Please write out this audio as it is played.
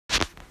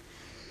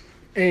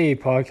Hey,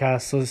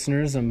 podcast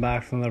listeners! I'm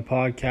back from another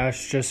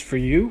podcast just for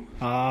you.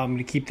 I'm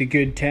gonna keep the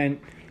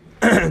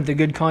the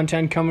good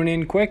content coming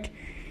in quick,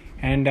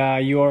 and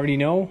you already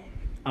know,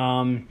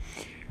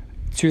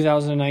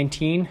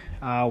 2019.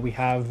 We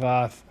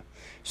have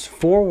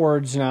 4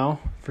 words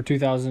now for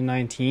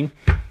 2019,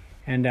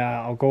 and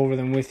I'll go over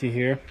them with you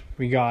here.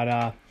 We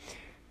got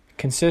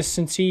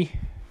consistency,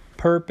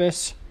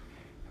 purpose,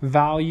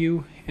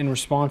 value, and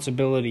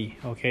responsibility.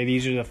 Okay,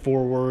 these are the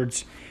 4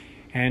 words.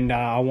 And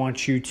I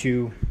want you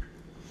to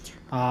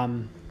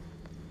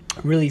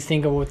really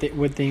think of what they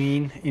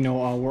mean.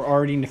 We're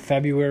already into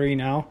February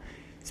now.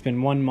 It's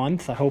been 1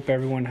 month. I hope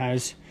everyone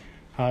has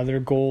their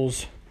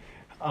goals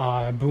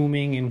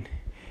booming and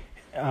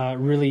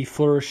really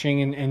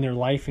flourishing in their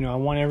life. I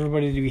want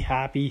everybody to be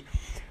happy.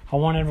 I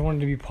want everyone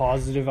to be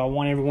positive. I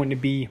want everyone to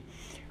be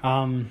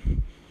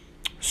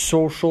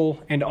social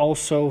and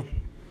also,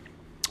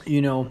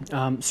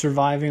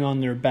 surviving on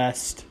their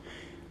best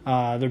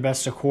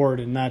accord,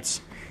 and that's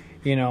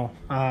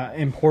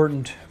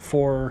important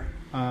for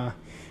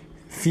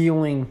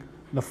feeling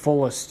the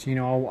fullest.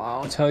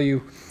 I'll tell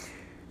you,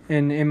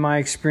 in my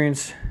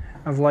experience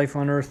of life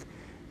on earth,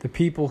 the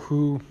people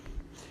who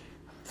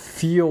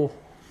feel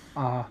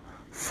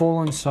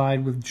full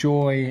inside with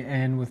joy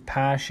and with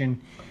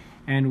passion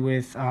and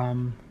with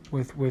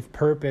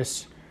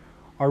purpose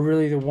are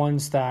really the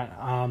ones that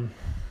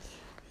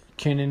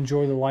can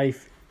enjoy the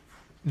life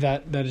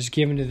that is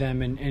given to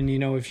them. And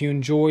if you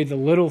enjoy the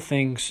little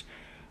things,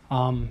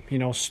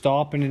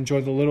 stop and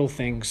enjoy the little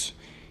things.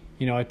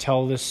 I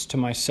tell this to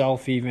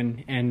myself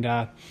even, and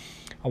I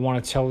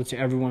want to tell it to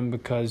everyone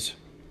because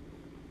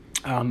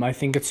I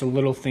think it's the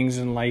little things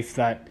in life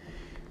that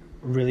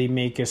really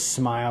make us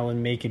smile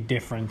and make a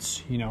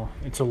difference.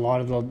 It's a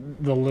lot of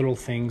the little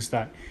things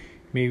that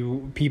maybe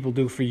people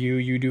do for you,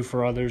 you do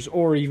for others,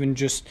 or even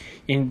just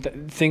in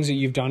things that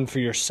you've done for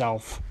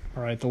yourself.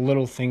 All right, the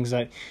little things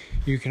that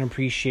you can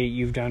appreciate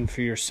you've done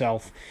for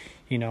yourself,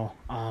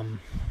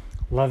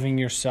 loving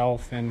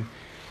yourself and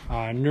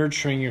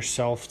nurturing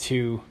yourself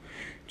to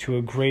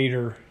a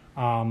greater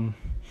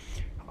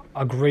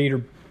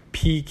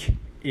peak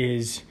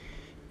is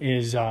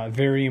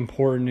very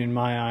important in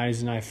my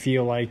eyes, and I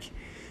feel like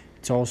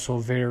it's also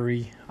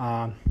very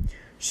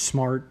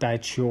smart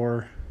that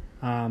you're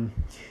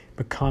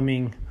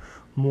becoming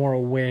more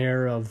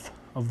aware of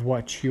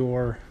what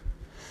you're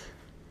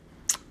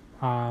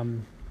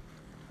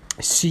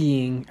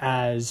seeing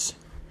as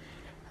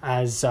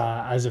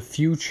a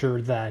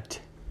future that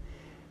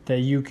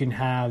you can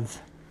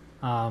have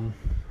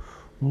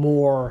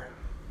more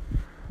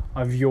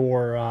of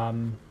your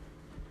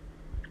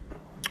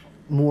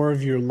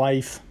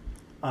life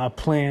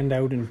planned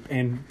out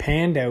and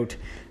panned out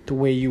the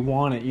way you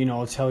want it.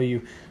 I'll tell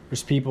you,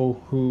 there's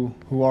people who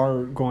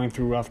are going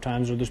through rough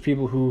times, or there's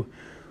people who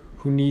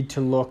need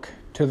to look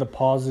to the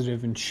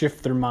positive and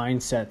shift their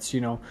mindsets.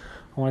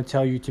 I want to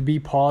tell you, to be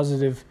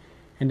positive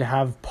and to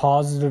have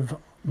positive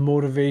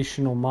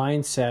motivational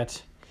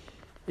mindset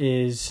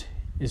is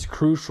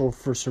crucial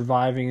for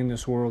surviving in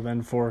this world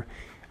and for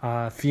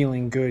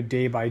feeling good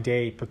day by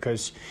day.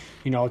 Because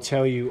I'll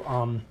tell you,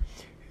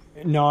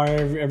 not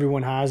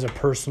everyone has a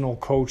personal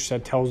coach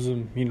that tells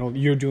them,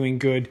 you're doing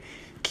good,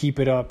 keep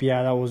it up.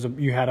 Yeah,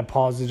 you had a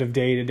positive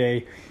day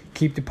today,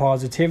 keep the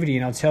positivity.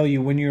 And I'll tell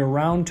you, when you're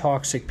around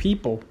toxic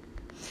people,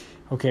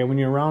 when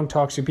you're around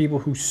toxic people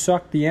who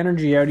suck the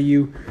energy out of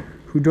you,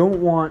 who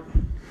don't want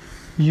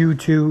you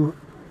to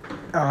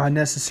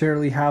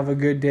necessarily have a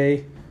good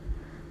day,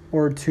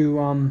 or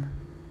to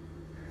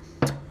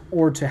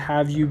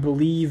have you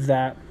believe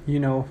that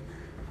you're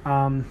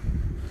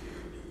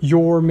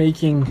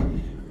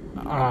making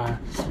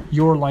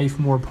your life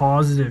more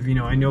positive.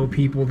 I know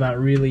people that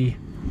really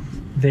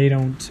they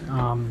don't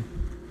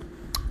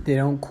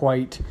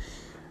quite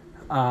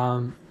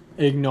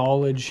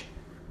acknowledge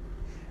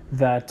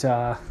that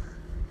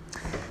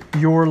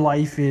your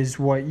life is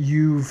what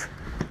you've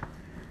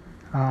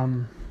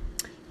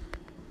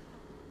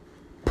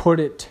put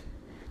it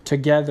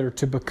together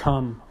to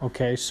become.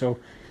 Okay, so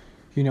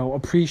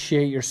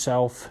appreciate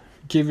yourself,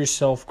 give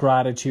yourself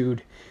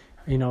gratitude.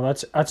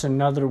 That's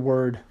another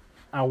word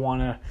I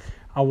wanna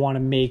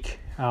make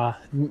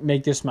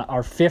this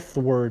our 5th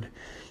word.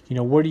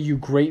 What are you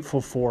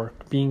grateful for?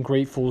 Being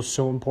grateful is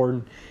so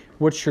important.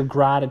 What's your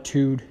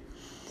gratitude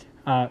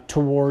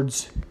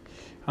towards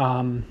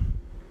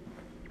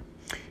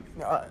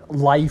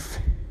life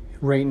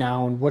right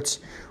now, and what's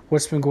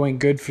been going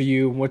good for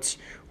you, what's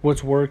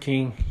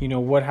working,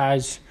 what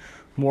has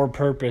more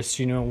purpose,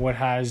 what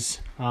has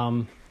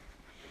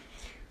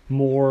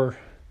more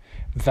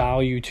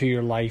value to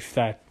your life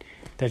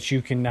that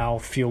you can now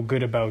feel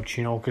good about,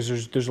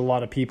 because there's a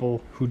lot of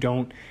people who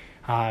don't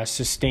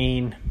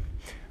sustain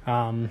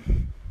the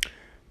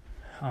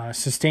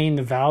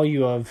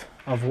value of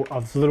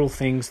little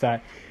things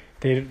that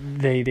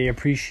they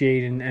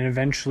appreciate, and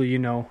eventually,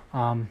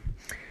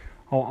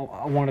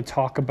 I want to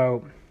talk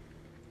about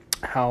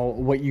how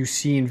what you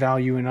see and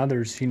value in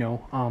others.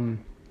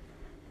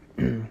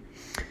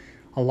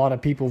 A lot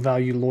of people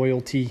value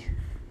loyalty,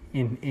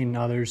 in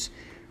others.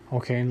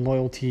 Okay, and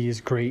loyalty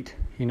is great.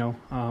 A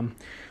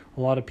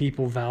lot of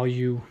people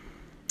value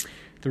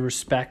the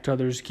respect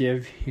others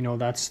give.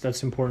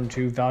 That's important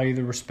too. Value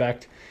the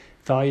respect,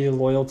 value the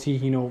loyalty.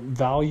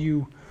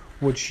 Value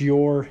what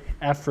your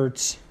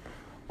efforts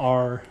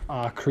are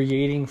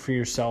creating for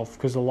yourself,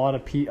 because a lot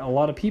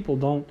of people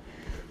don't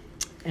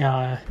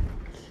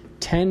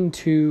tend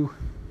to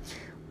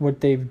what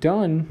they've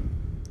done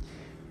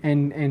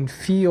and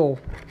feel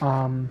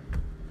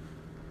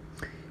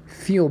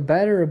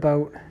better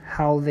about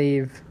how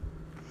they've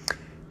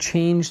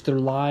changed their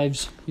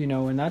lives,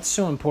 and that's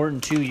so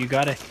important too. You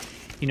gotta,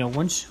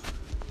 once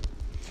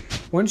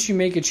you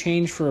make a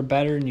change for a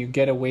better and you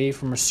get away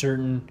from a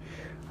certain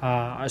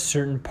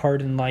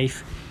part in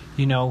life,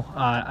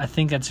 I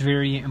think that's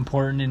very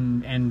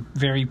important and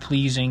very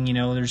pleasing.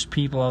 There's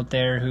people out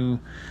there who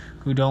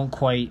don't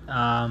quite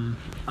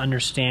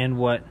understand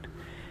what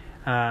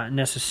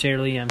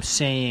necessarily I'm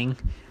saying,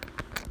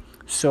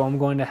 so I'm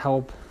going to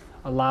help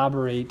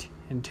elaborate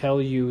and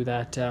tell you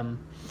that and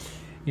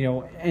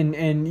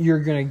you're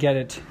going to get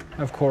it,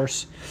 of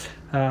course,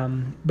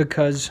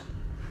 because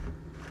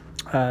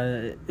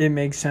it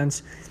makes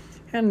sense,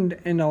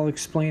 and I'll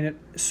explain it.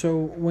 So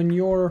when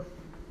you're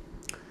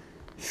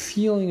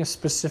feeling a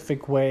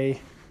specific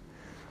way,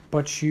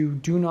 but you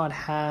do not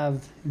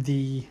have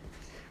the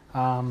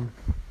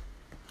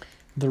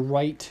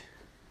right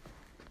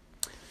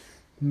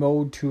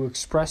mode to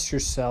express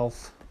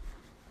yourself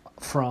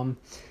from,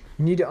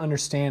 you need to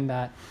understand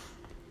that,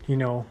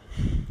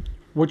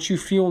 what you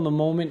feel in the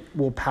moment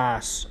will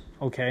pass,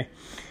 okay?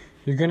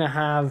 You're going to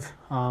have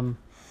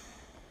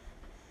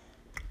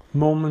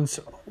moments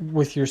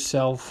with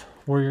yourself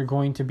where you're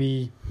going to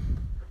be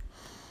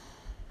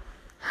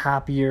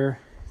happier,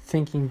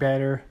 thinking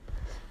better,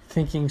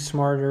 thinking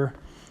smarter,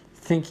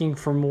 thinking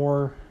for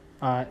more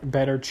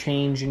better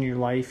change in your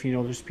life.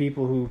 There's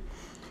people who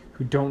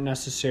don't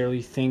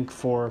necessarily think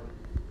for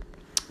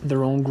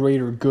their own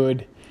greater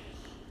good.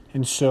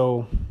 And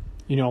so,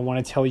 I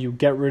want to tell you,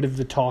 get rid of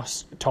the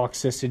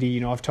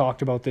toxicity. I've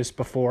talked about this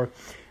before.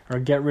 Or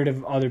get rid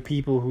of other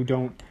people who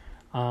don't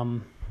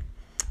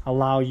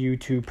allow you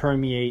to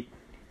permeate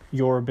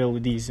your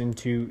abilities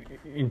into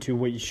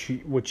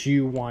what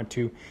you want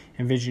to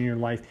envision in your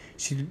life.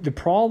 See, the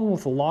problem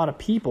with a lot of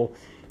people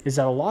is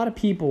that a lot of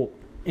people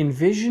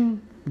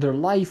envision their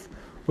life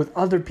with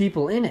other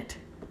people in it.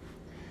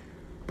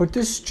 But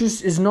this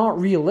just is not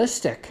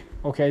realistic,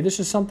 okay? This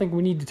is something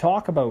we need to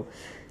talk about.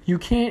 You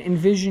can't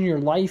envision your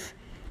life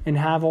and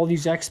have all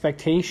these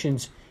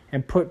expectations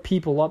and put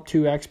people up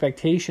to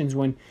expectations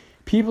when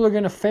people are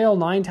going to fail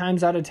 9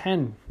 times out of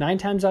 10. 9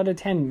 times out of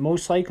 10,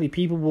 most likely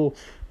people will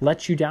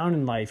let you down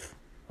in life,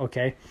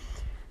 okay?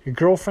 Your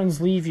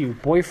girlfriends leave you,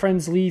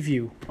 boyfriends leave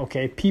you,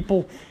 okay?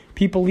 People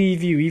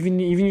leave you. Even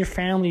your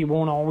family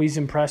won't always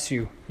impress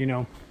you,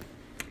 You're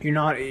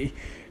not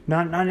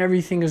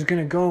everything is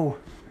going to go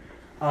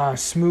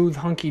smooth,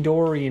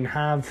 hunky-dory and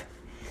have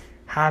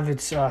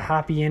its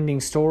happy ending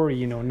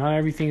story, Not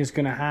everything is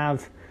going to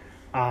have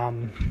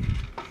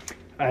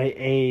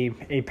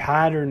a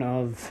pattern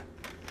of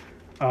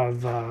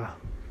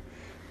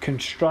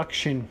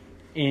construction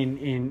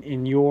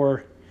in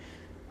your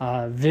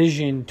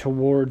vision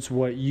towards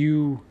what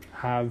you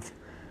have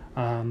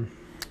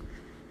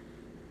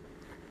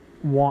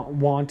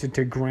wanted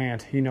to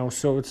grant,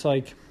 So it's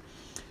like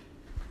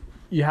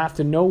you have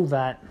to know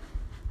that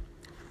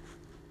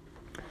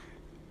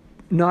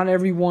not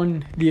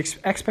everyone, the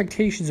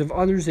expectations of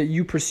others that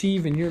you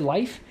perceive in your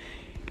life,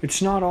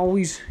 it's not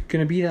always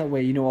going to be that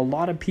way. A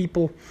lot of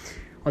people,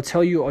 I'll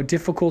tell you, a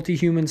difficulty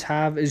humans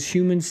have is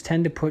humans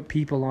tend to put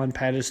people on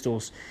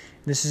pedestals.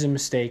 This is a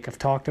mistake. I've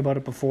talked about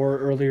it before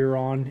earlier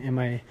on in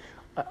my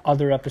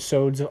other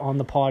episodes on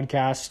the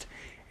podcast,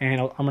 and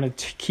I'm going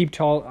to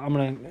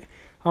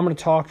I'm going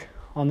to talk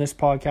on this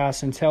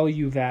podcast and tell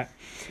you that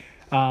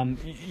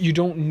you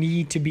don't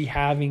need to be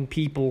having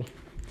people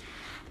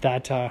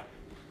that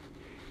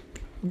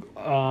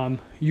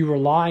you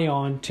rely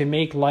on to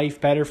make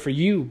life better for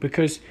you,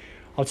 because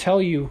I'll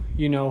tell you,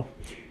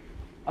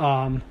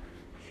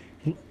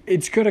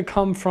 it's going to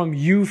come from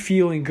you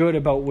feeling good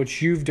about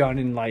what you've done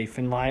in life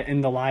and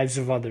in the lives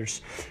of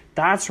others.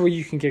 That's where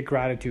you can get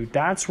gratitude.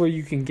 That's where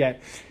you can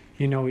get,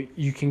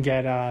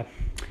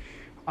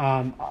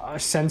 a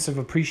sense of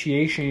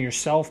appreciation in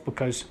yourself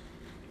because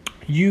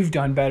you've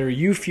done better.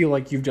 You feel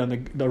like you've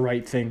done the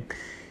right thing.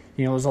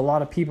 There's a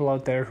lot of people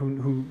out there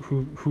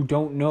who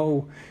don't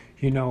know,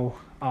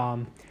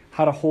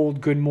 how to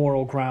hold good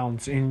moral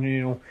grounds.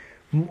 And,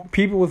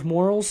 people with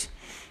morals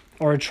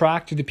are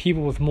attracted to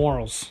people with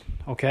morals,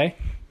 okay?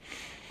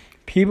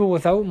 People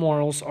without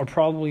morals are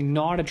probably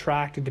not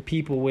attracted to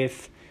people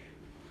with,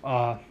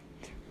 so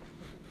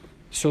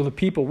the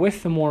people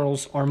with the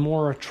morals are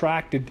more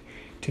attracted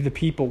to the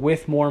people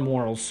with more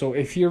morals. So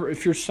if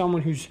you're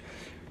someone who's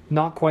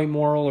not quite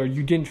moral, or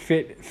you didn't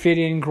fit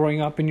in growing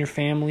up in your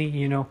family,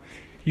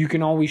 you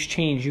can always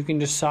change. You can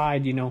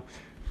decide,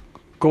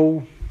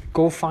 go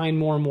find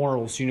more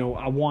morals.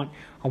 I want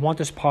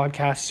this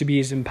podcast to be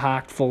as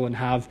impactful and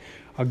have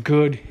a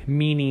good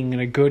meaning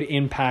and a good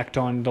impact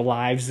on the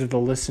lives of the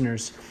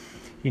listeners.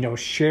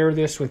 Share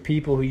this with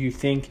people who you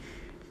think,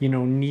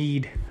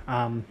 need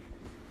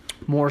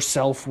more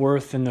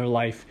self-worth in their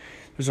life.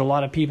 There's a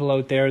lot of people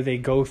out there, they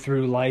go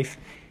through life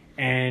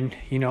and,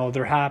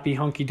 they're happy,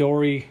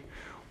 hunky-dory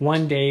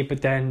one day,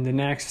 but then the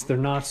next they're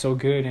not so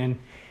good. And,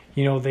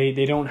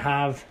 they don't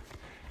have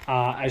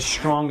as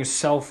strong a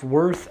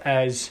self-worth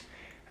as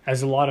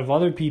a lot of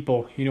other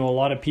people. A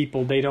lot of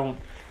people, they don't,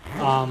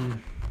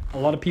 a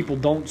lot of people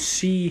don't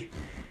see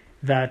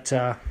that,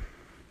 to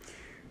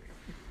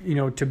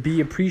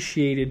be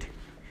appreciated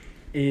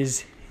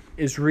is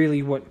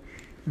really what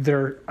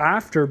they're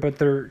after, but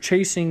they're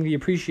chasing the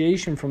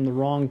appreciation from the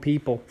wrong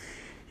people.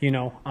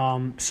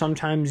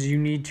 Sometimes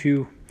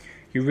you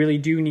really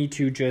do need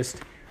to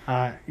just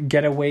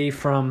get away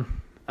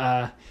from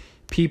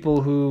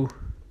people who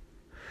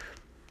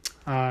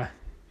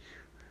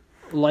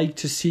like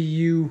to see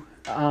you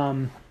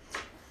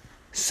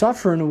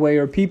suffer in a way,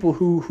 or people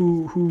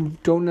who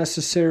don't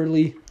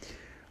necessarily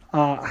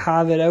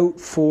have it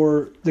out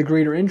for the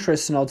greater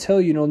interest. And I'll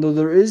tell you, though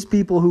there is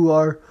people who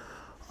are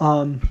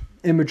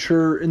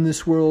immature in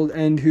this world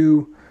and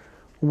who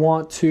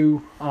want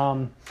to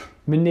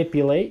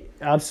manipulate.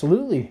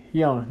 Absolutely,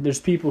 there's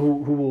people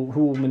who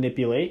will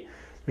manipulate.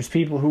 There's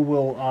people who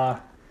will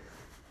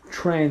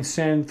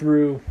transcend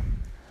through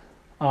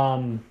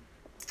a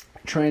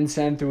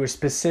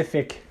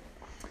specific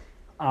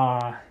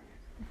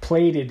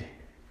plated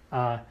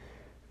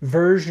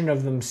version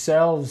of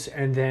themselves,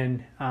 and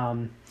then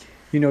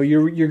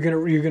you're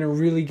gonna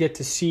really get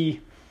to see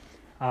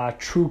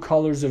true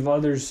colors of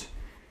others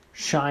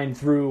shine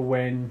through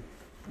when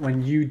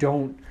you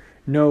don't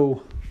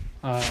know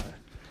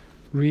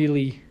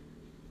really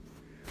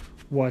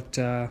what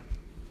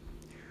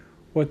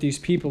these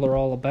people are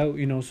all about.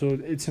 So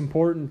it's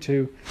important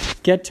to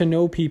get to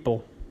know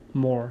people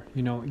more,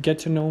 get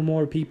to know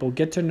more people,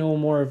 get to know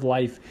more of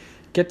life,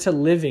 get to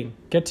loving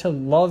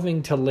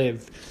to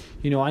live.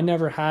 I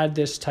never had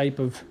this type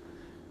of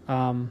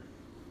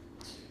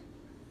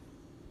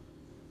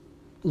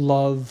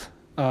love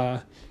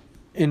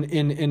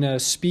in a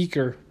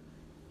speaker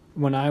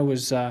when I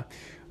was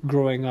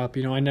growing up.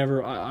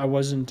 I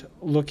wasn't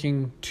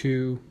looking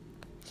to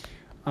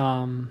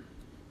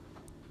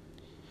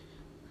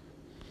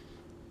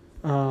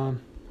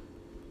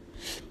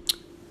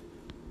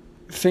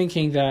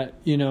thinking that,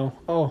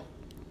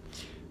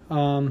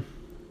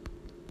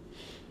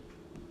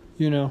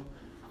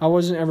 I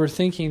wasn't ever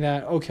thinking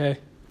that, okay,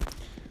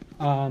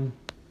 I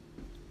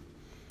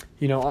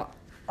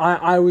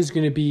was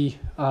going to be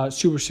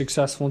super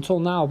successful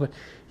until now, but,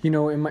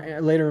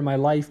 later in my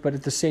life. But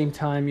at the same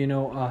time,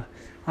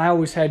 I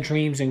always had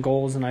dreams and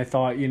goals, and I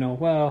thought,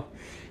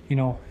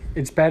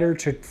 it's better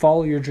to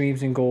follow your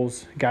dreams and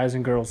goals, guys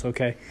and girls,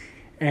 okay?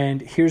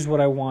 And here's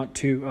what I want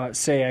to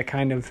say. I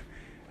kind of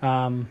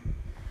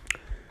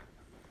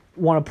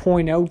want to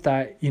point out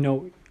that,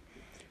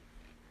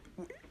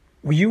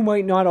 you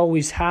might not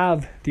always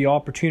have the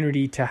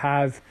opportunity to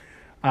have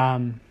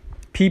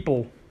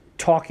people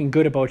talking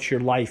good about your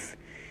life.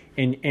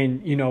 And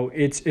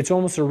it's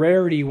almost a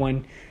rarity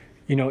when,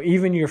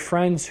 even your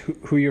friends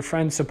who your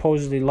friends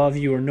supposedly love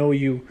you or know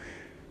you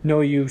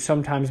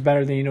sometimes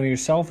better than you know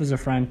yourself as a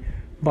friend.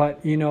 But,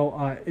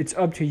 it's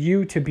up to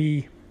you to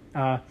be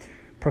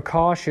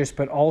precautious,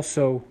 but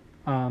also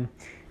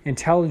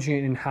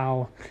intelligent in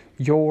how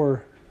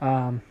you're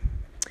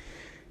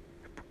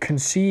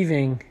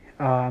conceiving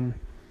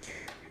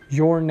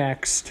your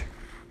next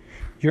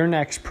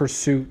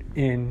pursuit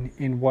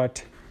in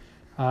what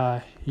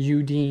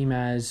you deem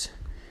as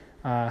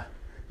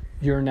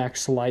your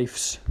next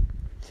life's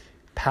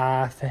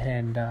path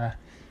and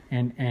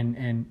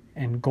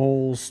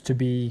goals to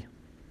be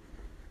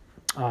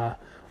on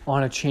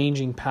a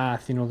changing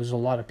path. There's a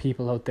lot of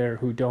people out there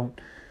who don't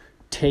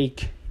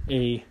take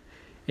a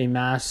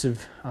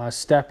massive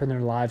step in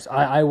their lives.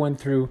 I went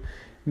through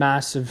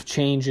massive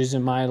changes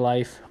in my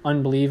life,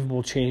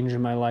 unbelievable change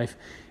in my life,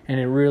 and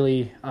it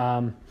really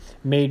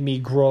made me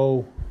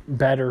grow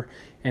better.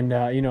 And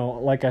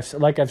like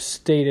I've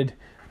stated,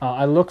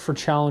 I look for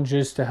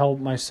challenges to help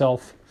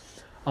myself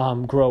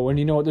grow. And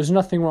there's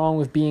nothing wrong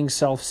with being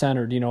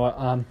self-centered.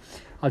 I'll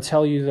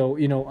tell you though,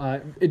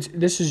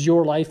 this is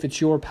your life,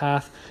 it's your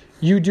path.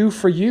 You do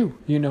for you.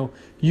 You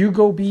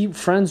go be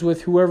friends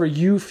with whoever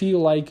you feel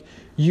like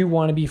you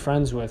want to be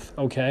friends with.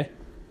 Okay,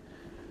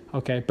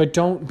 but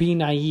don't be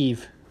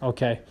naive.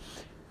 Okay,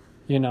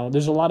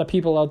 there's a lot of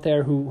people out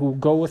there who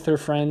go with their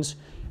friends,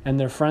 and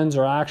their friends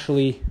are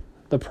actually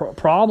the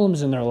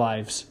problems in their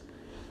lives.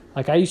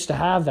 Like I used to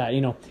have that.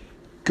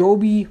 Go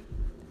be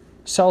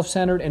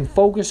self-centered and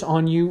focus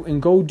on you,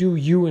 and go do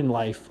you in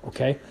life.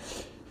 Okay,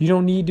 you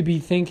don't need to be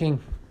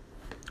thinking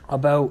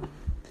about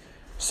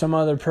some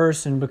other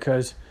person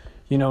because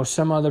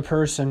some other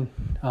person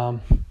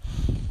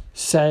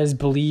says,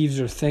 believes,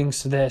 or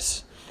thinks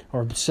this,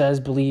 or says,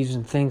 believes,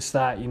 and thinks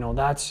that.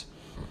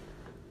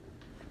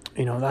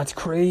 That's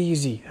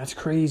crazy. That's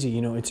crazy.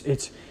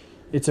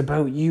 It's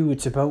about you.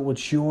 It's about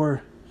what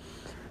you're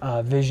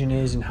vision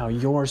is and how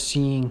you're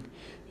seeing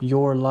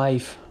your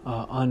life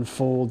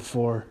unfold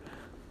for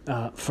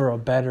a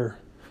better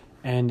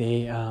and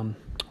a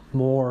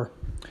more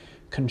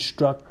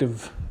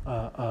constructive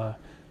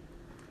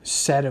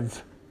set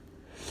of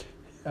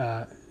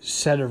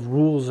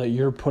rules that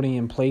you're putting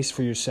in place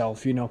for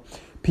yourself.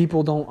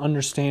 People don't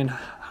understand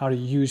how to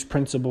use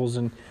principles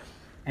and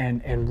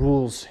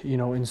rules.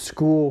 In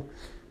school,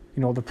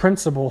 the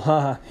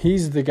principal,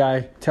 he's the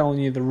guy telling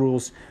you the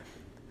rules.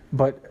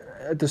 But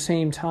at the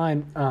same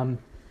time,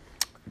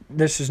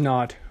 this is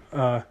not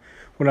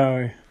what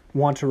I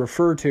want to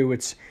refer to.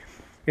 It's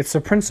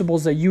the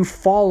principles that you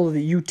follow, that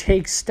you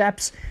take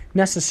steps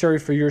necessary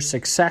for your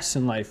success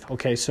in life.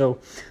 Okay, so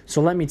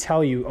let me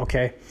tell you,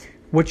 okay,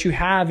 what you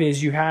have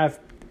is you have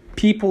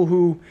people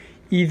who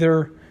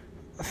either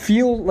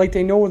feel like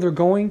they know where they're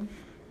going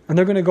and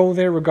they're going to go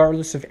there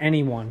regardless of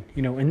anyone,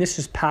 and this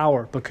is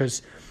power,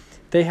 because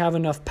they have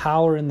enough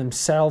power in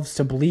themselves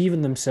to believe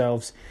in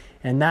themselves,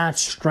 and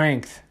that's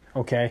strength,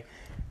 okay?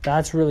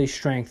 That's really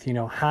strength,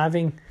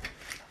 having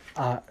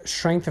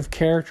strength of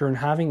character and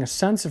having a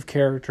sense of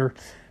character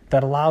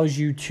that allows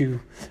you to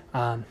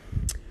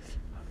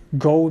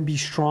go and be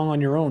strong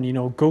on your own.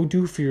 Go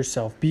do for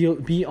yourself.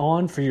 Be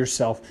on for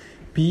yourself.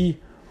 Be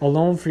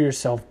alone for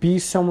yourself. Be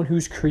someone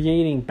who's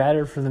creating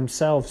better for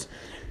themselves.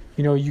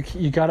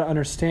 You got to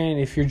understand,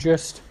 if you're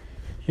just,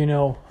 if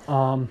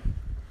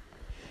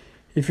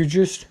you're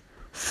just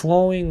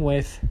flowing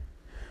with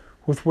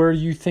where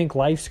you think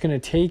life's going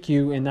to take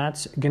you, and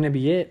that's going to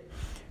be it,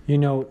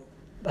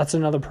 that's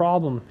another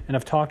problem. And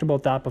I've talked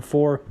about that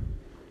before.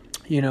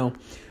 You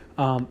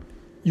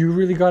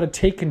really got to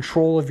take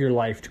control of your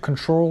life,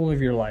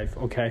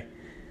 okay?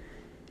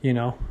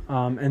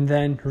 And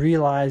then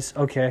realize,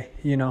 okay,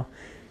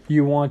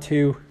 you want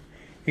to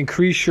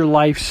increase your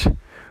life's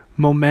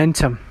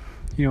momentum,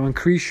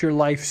 increase your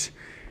life's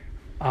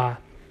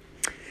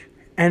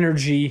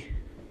energy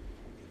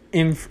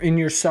in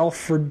yourself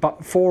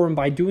for and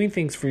by doing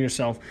things for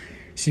yourself.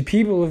 See,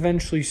 people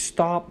eventually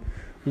stop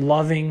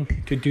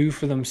loving to do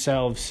for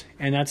themselves,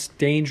 and that's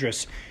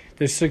dangerous.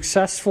 The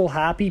successful,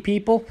 happy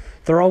people,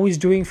 they're always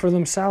doing for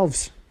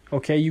themselves.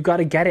 Okay, you got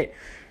to get it.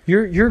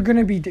 You're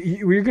gonna be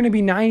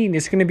 90, and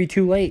it's gonna be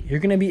too late. You're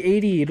gonna be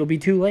 80, it'll be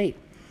too late.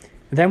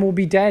 Then we'll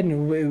be dead,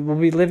 and we'll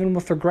be living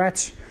with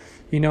regrets.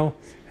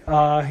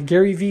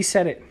 Gary Vee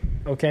said it.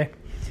 Okay,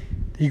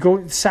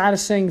 the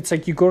saddest thing, it's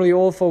like you go to the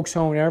old folks'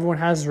 home and everyone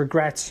has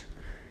regrets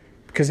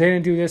because they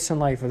didn't do this in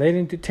life, or they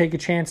didn't take a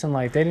chance in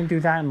life, they didn't do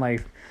that in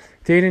life,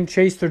 they didn't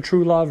chase their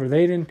true love, or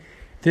they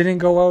didn't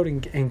go out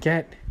and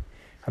get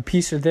a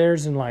piece of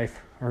theirs in life,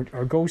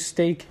 or go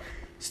stake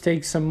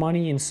some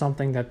money in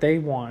something that they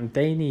want,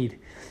 they need.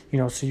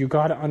 So you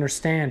got to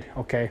understand,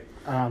 okay,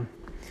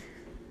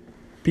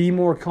 be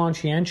more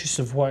conscientious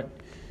of what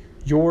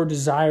your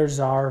desires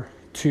are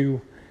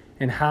to,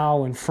 and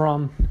how and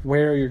from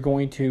where you're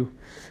going to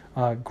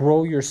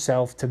grow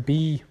yourself to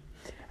be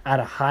at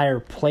a higher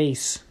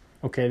place.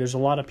 Okay, there's a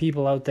lot of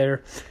people out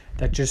there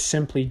that just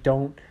simply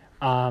don't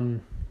have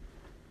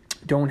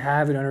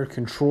it under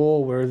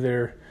control, where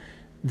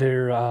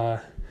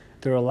they're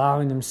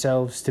allowing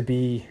themselves to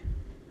be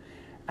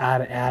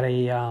at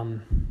a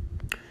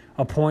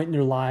point in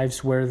their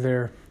lives where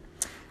they're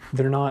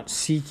not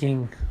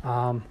seeking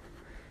a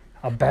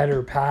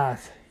better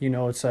path.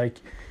 It's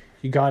like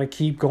you got to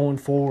keep going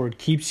forward,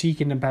 keep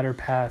seeking a better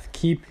path,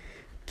 keep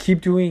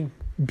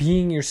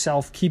being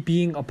yourself, keep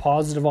being a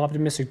positive,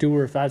 optimistic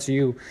doer if that's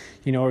you,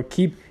 or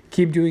keep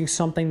doing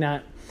something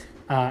that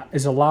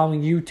is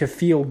allowing you to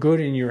feel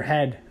good in your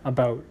head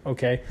about,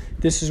 okay,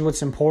 this is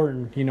what's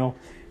important,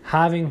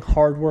 having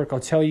hard work. I'll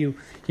tell you,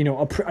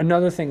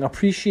 another thing,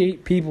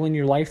 appreciate people in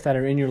your life that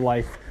are in your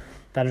life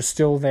that are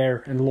still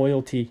there, and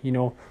loyalty,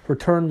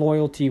 return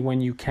loyalty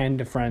when you can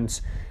to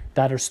friends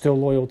that are still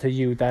loyal to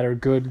you, that are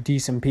good,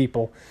 decent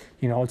people.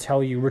 I'll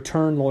tell you,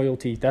 return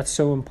loyalty. That's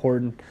so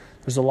important.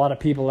 There's a lot of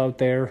people out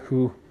there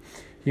who,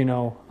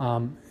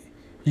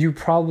 you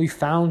probably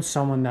found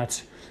someone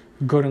that's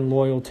good and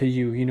loyal to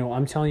you.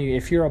 I'm telling you,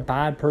 if you're a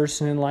bad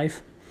person in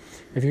life,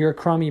 if you're a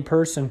crummy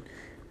person,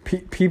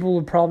 people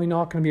are probably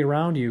not going to be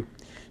around you.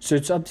 So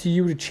it's up to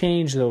you to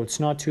change, though. It's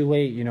not too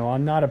late.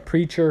 I'm not a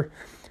preacher.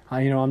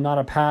 I'm not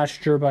a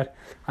pastor, but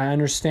I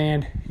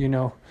understand,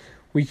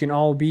 we can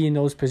all be in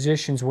those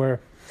positions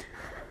where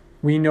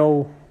we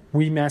know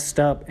we messed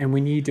up and we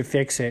need to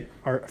fix it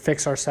or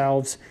fix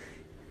ourselves.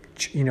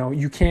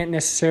 You can't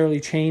necessarily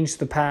change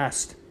the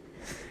past,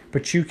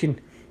 but you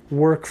can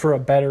work for a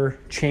better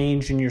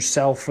change in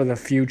yourself for the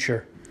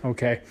future.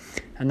 Okay.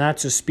 And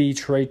that's a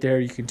speech right there.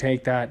 You can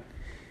take that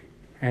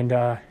and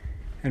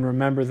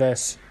remember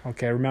this.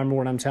 Okay. Remember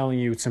what I'm telling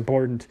you. It's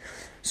important.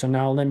 So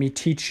now let me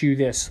teach you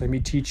this.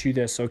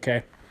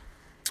 Okay.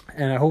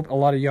 And I hope a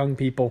lot of young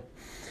people,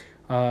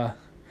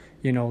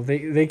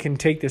 they can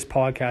take this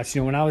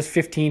podcast. When I was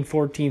 15,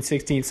 14,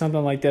 16,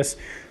 something like this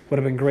would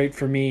have been great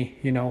for me,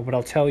 but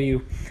I'll tell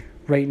you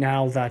right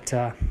now that,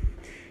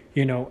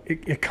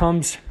 it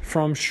comes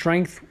from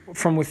strength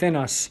from within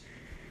us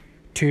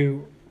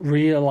to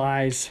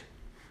realize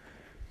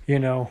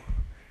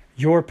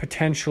your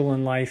potential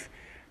in life,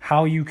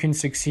 how you can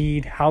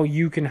succeed, how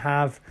you can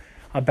have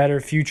a better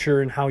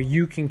future, and how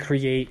you can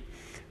create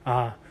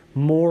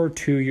more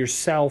to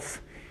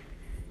yourself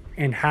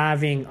and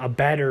having a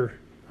better,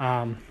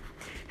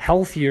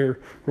 healthier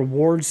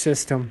reward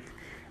system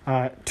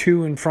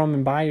to and from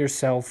and by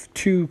yourself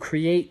to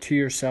create to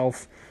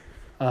yourself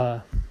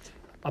a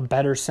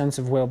better sense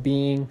of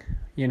well-being.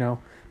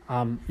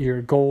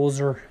 Your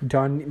goals are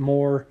done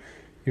more.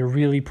 You're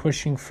really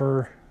pushing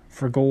for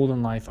gold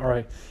in life. All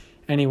right.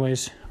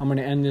 Anyways, I'm going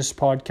to end this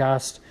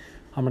podcast.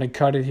 I'm going to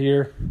cut it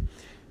here.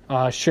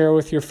 Share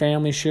with your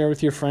family, share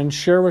with your friends,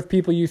 share with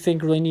people you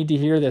think really need to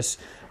hear this.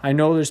 I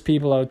know there's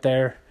people out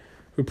there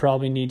who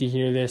probably need to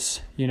hear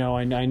this. I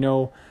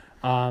know,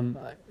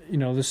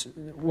 this,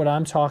 what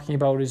I'm talking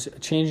about is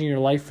changing your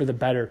life for the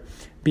better,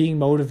 being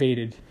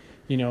motivated.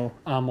 A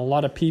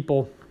lot of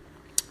people,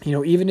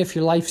 even if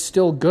your life's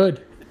still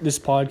good, this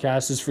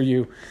podcast is for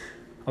you.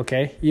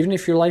 Okay. Even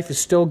if your life is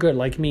still good,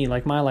 like me,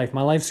 like my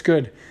life's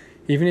good.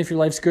 Even if your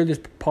life's good, this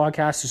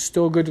podcast is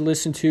still good to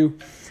listen to.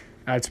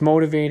 It's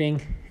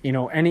motivating.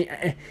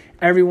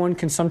 Everyone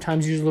can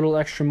sometimes use a little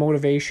extra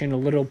motivation, a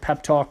little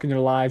pep talk in their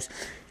lives,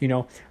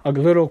 a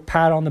little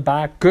pat on the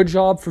back. Good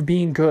job for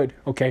being good.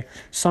 Okay.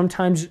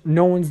 Sometimes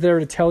no one's there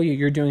to tell you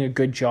you're doing a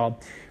good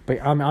job,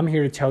 but I'm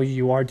here to tell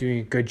you are doing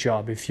a good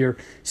job. If you're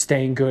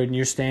staying good and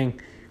you're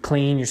staying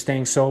clean, you're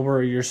staying sober,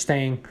 or you're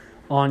staying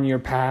on your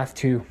path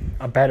to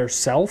a better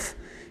self.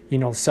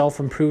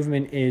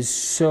 Self-improvement is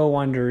so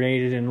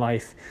underrated in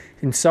life,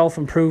 and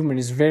self-improvement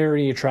is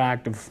very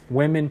attractive.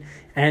 Women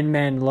and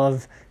men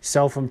love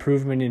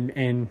self-improvement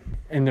in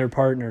their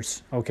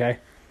partners. Okay.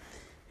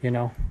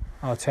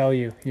 I'll tell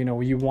you,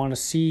 you want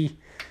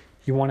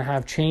to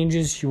have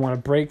changes, you want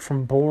to break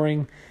from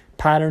boring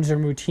patterns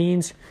and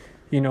routines,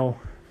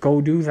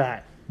 go do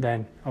that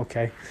then.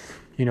 Okay.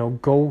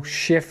 Go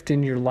shift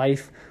in your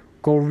life,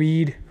 go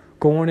read,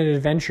 go on an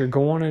adventure,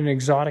 go on an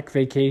exotic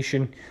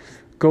vacation,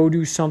 go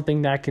do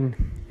something that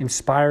can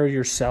inspire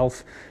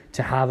yourself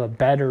to have a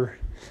better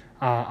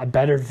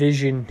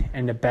vision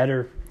and a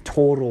better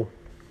total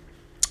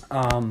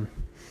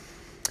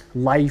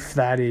life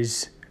that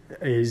is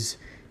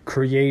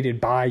created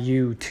by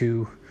you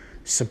to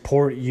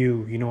support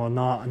you.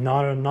 Not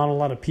a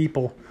lot of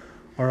people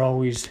are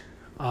always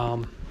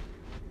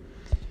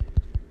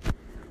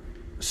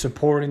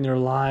supporting their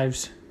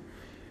lives,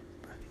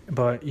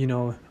 but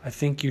I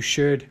think you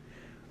should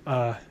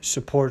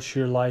support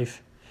your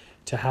life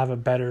to have a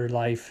better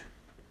life.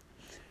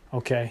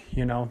 Okay,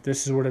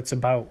 this is what it's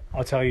about.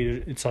 I'll tell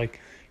you, it's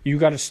like you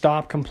got to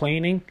stop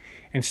complaining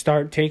and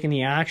start taking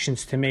the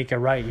actions to make it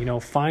right.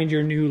 Find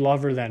your new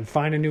lover then.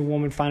 Find a new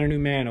woman, find a new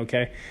man,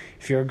 okay?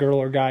 If you're a girl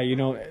or guy,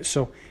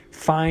 so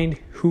find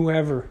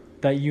whoever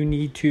that you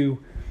need to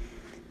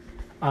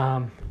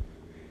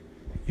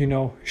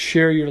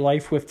share your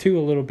life with too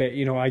a little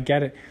bit. I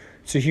get it.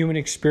 It's a human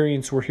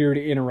experience. We're here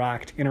to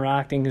interact.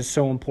 Interacting is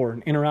so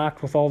important.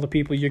 Interact with all the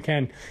people you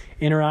can.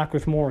 Interact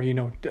with more.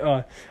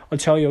 I'll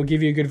tell you. I'll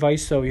give you good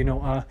advice though.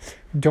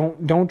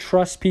 Don't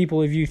trust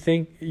people if you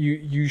think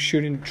you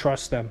shouldn't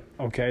trust them.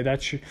 Okay,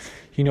 that's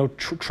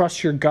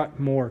trust your gut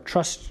more.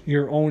 Trust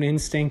your own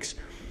instincts.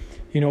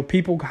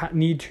 People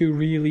need to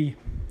really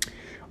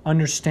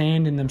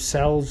understand in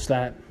themselves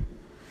that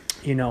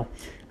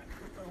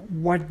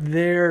what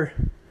they're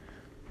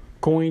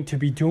going to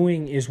be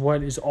doing is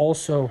what is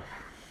also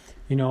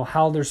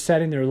how they're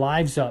setting their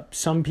lives up.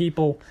 Some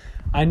people,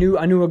 I knew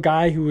a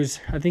guy who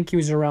I think he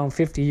was around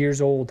 50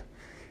 years old.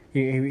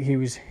 He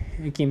was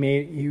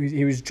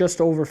just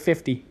over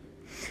 50,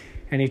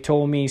 and he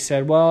told me, he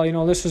said,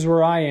 well, this is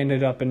where I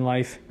ended up in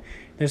life.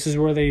 This is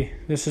what they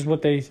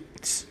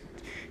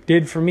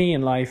did for me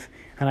in life.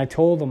 And I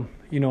told him,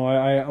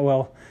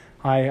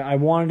 I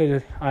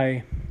wanted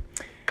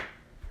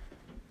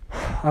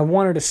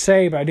to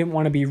say, but I didn't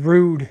want to be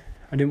rude.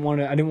 I did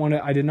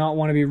not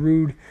want to be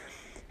rude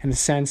in a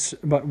sense,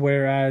 but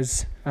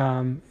whereas,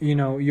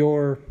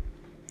 you're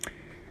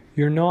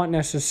not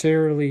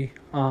necessarily,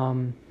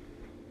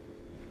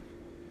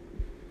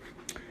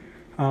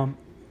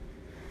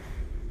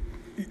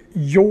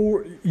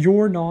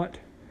 you're not,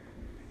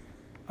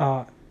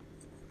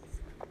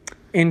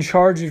 in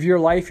charge of your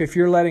life if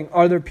you're letting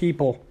other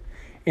people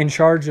in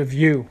charge of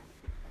you.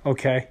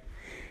 Okay.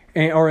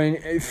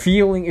 If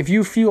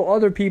you feel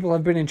other people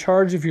have been in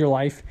charge of your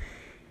life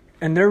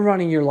and they're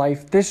running your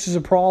life, this is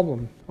a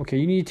problem. Okay,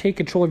 you need to take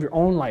control of your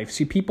own life.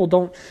 See, people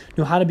don't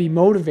know how to be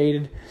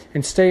motivated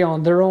and stay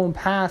on their own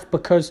path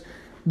because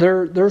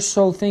they're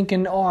so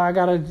thinking, I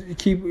gotta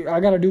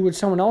do what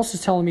someone else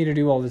is telling me to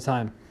do all the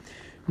time.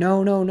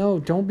 No.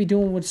 Don't be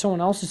doing what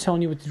someone else is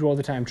telling you what to do all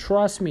the time.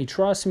 Trust me.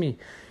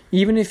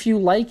 Even if you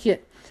like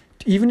it,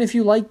 even if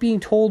you like being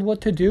told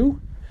what to do,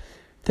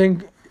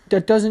 then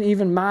that doesn't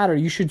even matter.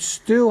 You should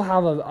still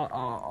have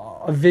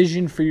a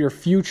vision for your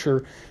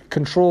future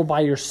controlled by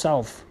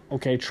yourself.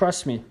 Okay,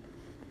 trust me.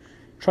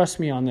 Trust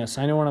me on this.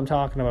 I know what I'm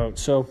talking about.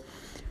 So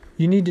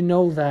you need to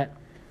know that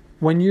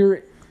when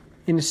you're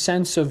in a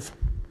sense of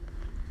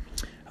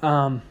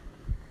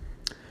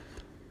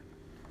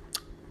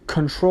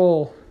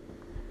control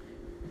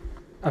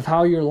of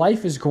how your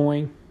life is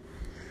going.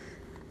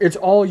 It's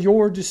all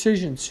your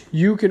decisions.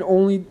 You can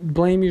only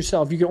blame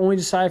yourself. You can only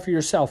decide for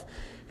yourself.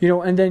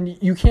 And then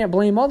you can't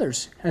blame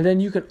others. And then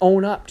you can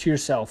own up to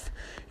yourself.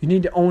 You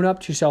need to own up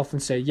to yourself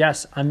and say,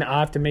 yes, I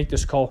have to make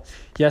this call.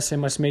 Yes, I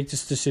must make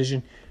this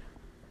decision.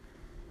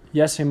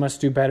 Yes, I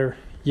must do better.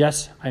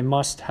 Yes, I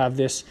must have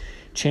this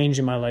change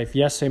in my life.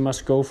 Yes, I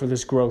must go for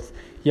this growth.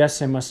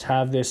 Yes, I must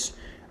have this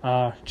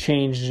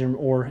changed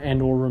or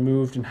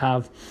removed and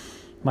have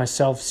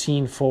myself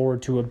seen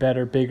forward to a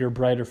better, bigger,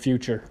 brighter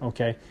future.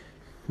 Okay.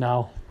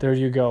 Now, there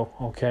you go,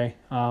 okay?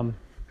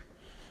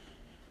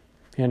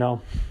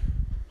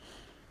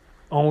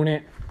 Own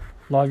it,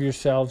 love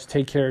yourselves,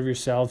 take care of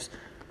yourselves.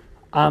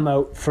 I'm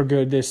out for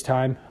good this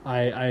time.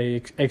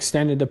 I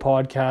extended the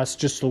podcast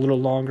just a little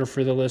longer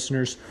for the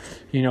listeners.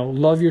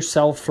 Love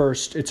yourself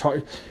first.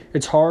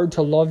 It's hard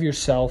to love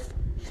yourself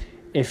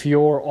if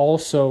you're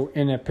also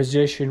in a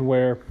position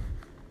where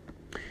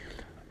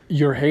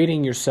you're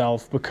hating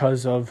yourself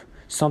because of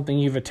something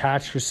you've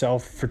attached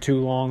yourself for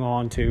too long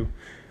onto.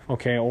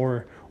 Okay,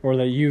 or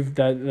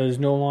that is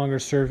no longer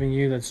serving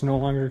you, that's no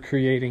longer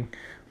creating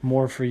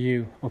more for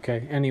you.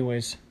 Okay,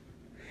 anyways,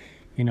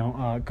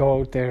 go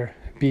out there,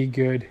 be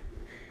good,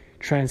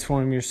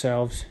 transform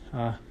yourselves,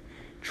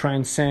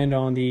 transcend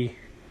on the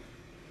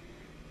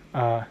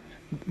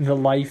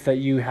life that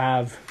you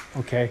have.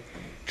 Okay,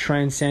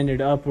 transcend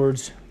it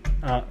upwards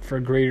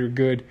for greater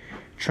good.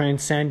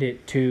 Transcend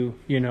it to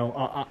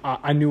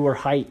a newer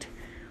height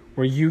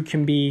where you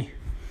can be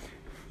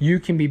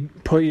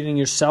putting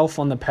yourself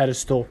on the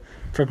pedestal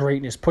for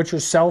greatness. Put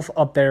yourself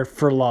up there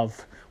for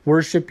love.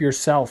 Worship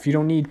yourself.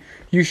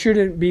 You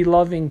shouldn't be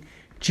loving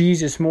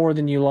Jesus more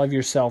than you love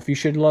yourself. You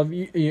should love,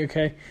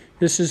 okay?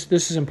 This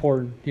is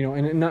important,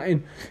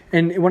 and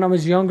when I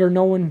was younger,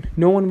 no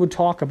one would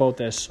talk about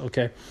this,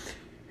 okay?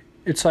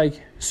 It's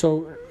like,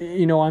 so,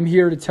 I'm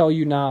here to tell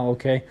you now,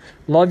 okay?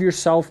 Love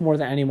yourself more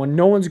than anyone.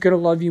 No one's going to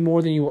love you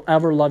more than you will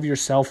ever love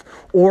yourself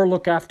or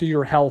look after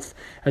your health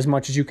as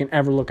much as you can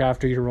ever look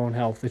after your own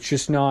health. It's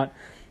just not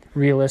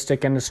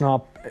realistic, and it's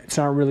not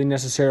really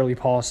necessarily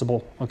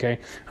possible, okay?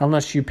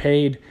 Unless you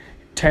paid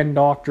 10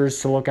 doctors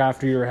to look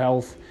after your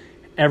health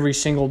every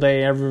single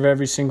day,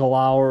 every single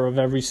hour of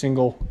every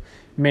single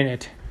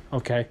minute,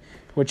 okay?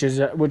 Which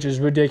is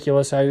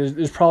ridiculous.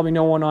 There's probably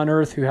no one on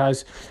earth who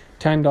has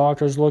 10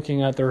 doctors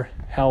looking at their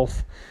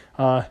health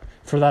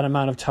for that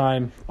amount of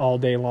time all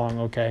day long,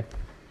 okay?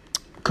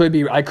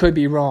 I could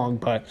be wrong,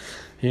 but,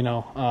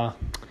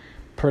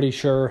 pretty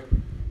sure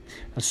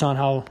that's not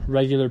how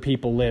regular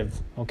people live,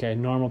 okay?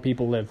 Normal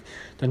people live.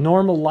 The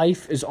normal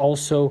life is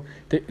also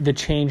the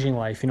changing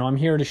life. I'm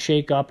here to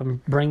shake up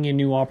and bring in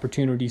new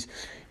opportunities.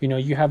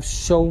 You have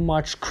so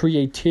much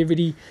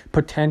creativity,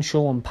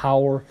 potential, and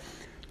power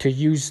to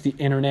use the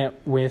internet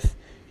with.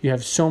 You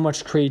have so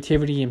much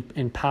creativity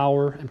and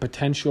power and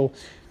potential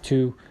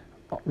to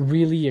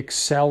really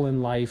excel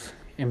in life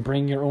and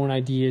bring your own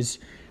ideas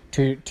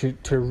to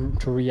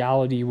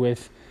reality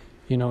with,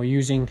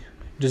 using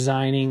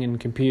designing and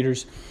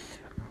computers.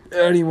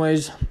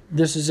 Anyways,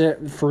 this is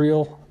it for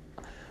real.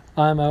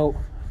 I'm out.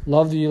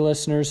 Love you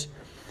listeners.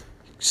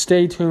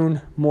 Stay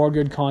tuned. More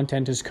good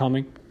content is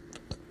coming.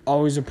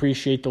 Always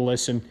appreciate the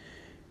listen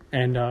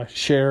and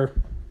share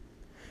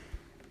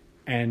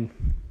and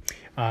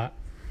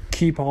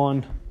keep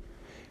on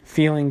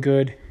feeling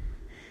good,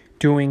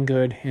 doing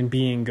good, and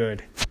being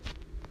good.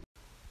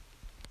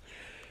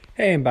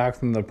 Hey, I'm back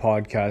from the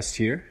podcast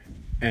here,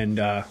 and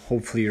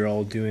hopefully you're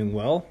all doing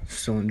well,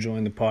 still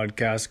enjoying the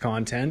podcast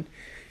content,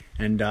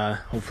 and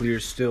hopefully you're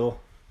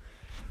still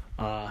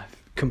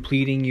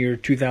completing your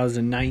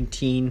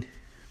 2019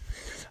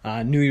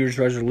 New Year's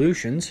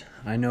resolutions.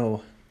 I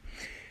know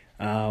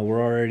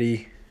we're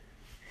already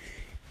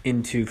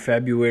into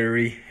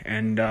February,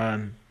 and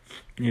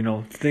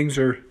things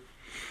are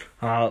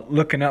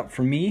looking up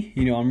for me.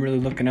 I'm really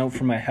looking out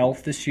for my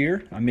health this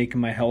year. I'm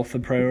making my health a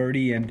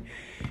priority, and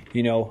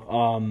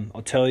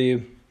I'll tell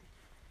you,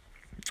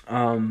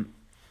 so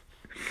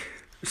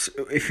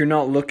if you're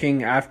not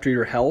looking after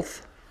your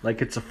health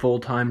like it's a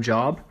full-time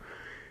job,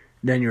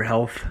 then your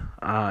health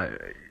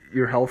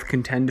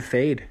can tend to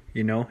fade,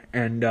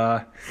 and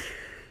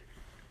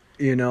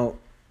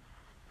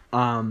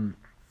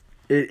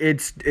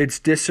it's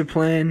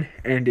discipline,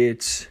 and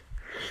it's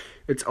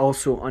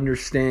also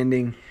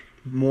understanding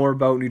more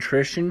about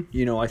nutrition.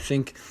 I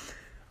think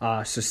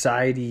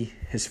society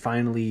has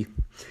finally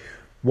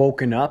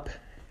woken up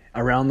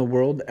around the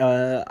world.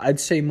 I'd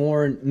say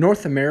more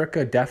North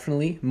America,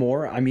 definitely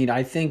more. I mean,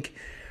 I think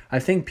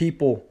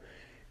people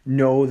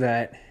know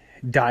that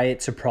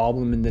diet's a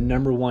problem, and the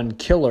number one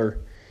killer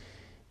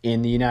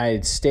in the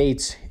United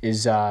States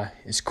is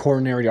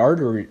coronary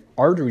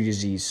artery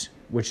disease,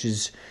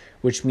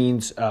 which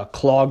means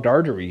clogged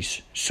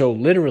arteries. So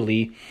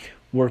literally,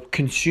 we're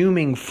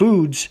consuming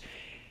foods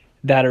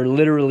that are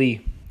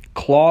literally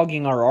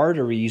clogging our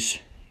arteries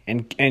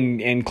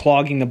and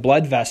clogging the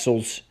blood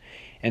vessels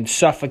and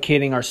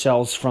suffocating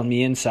ourselves from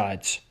the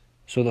insides.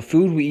 So the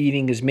food we're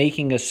eating is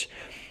making us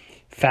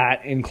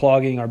fat and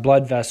clogging our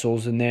blood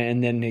vessels, and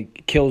then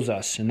it kills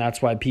us. And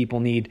that's why people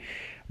need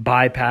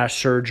bypass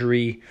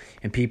surgery,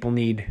 and people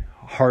need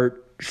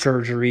heart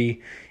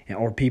surgery,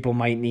 or people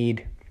might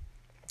need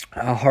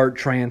a heart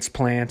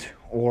transplant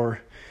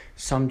or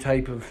some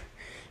type of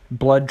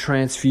blood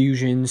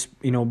transfusions,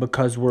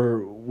 because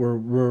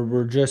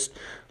we're just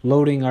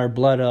loading our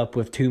blood up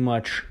with too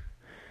much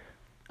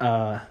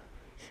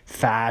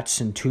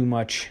fats and too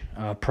much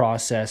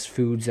processed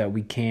foods that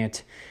we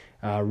can't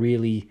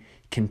really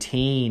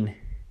contain.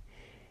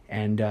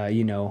 And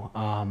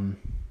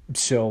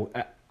so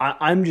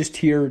I'm just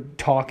here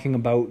talking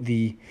about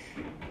the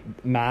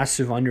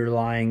massive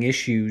underlying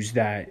issues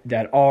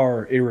that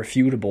are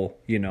irrefutable.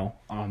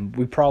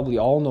 We probably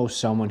all know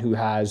someone who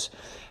has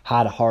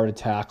had a heart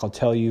attack. I'll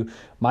tell you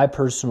my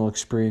personal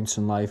experience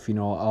in life.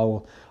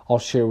 I'll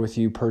share with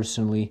you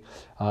personally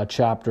a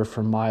chapter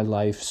from my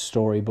life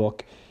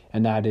storybook,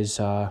 and that is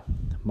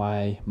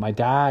my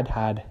dad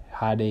had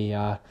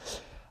a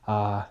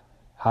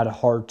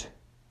heart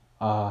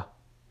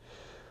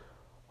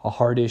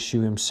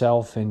issue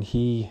himself, and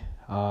he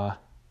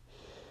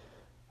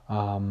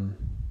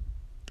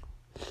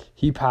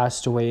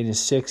passed away in his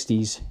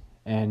 60s,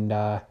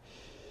 and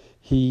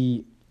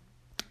he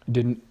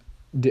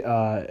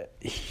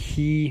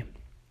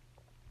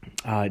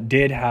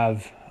did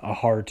have a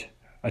heart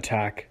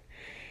attack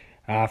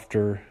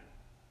after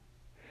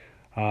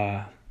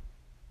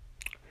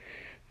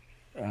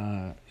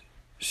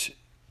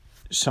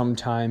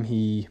sometime.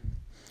 He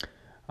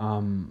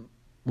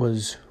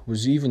was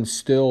even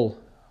still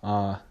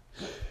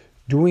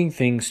doing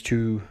things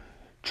to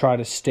try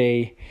to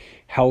stay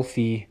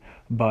healthy,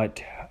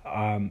 but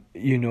I'll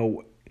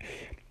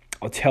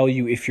tell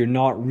you, if you're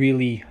not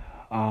really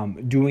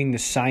doing the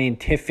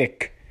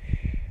scientific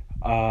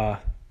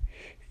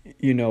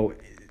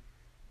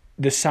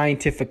the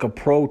scientific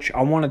approach,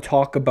 I want to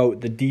talk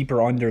about the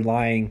deeper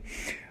underlying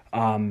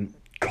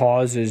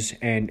causes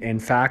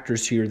and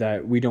factors here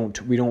that we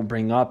don't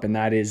bring up, and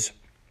that is,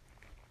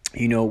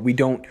 we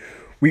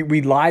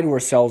lie to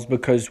ourselves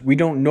because we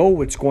don't know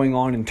what's going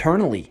on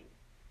internally.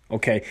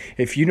 Okay,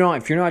 if you're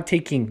not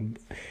taking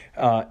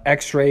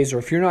X-rays, or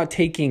if you're not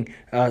taking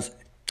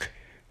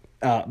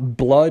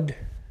blood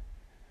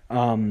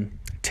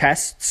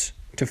tests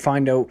to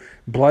find out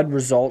blood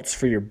results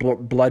for your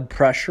blood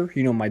pressure.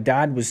 My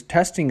dad was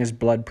testing his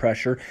blood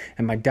pressure,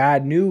 and my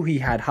dad knew he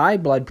had high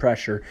blood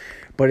pressure,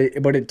 but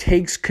it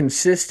takes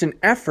consistent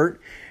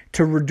effort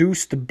to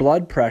reduce the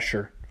blood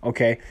pressure.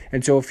 Okay,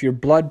 and so if your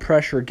blood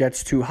pressure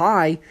gets too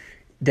high,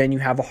 then you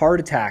have a heart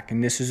attack,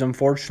 and this is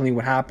unfortunately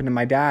what happened to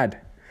my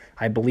dad.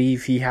 I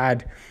believe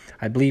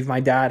my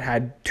dad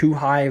had too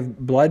high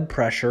blood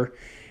pressure,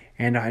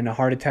 and a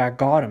heart attack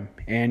got him.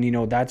 And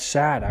that's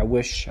sad. I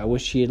wish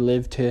he had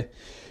lived to,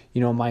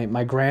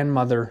 my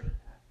grandmother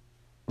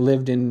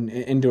lived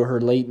into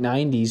her late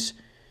 90s.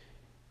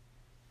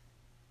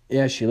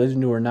 Yeah, she lived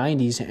into her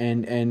 90s,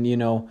 and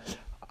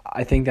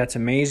I think that's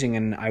amazing.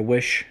 And I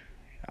wish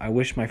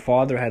my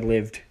father had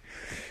lived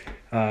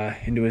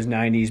into his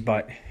 90s,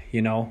 but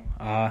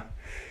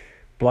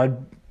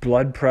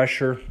blood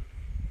pressure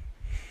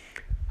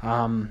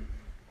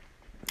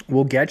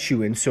will get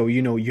you. And so,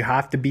 you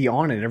have to be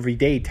on it every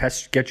day.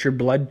 Get your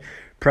blood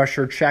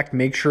pressure checked,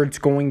 make sure it's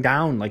going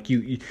down. Like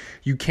you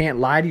can't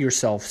lie to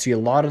yourself. See, a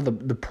lot of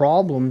the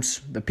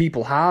problems that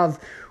people have,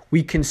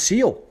 we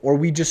conceal, or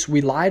we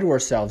lie to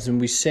ourselves, and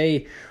we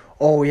say,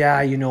 oh yeah,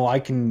 I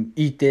can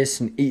eat this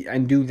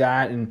and do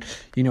that, and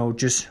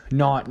just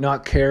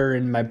not care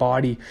in my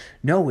body.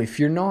 No, if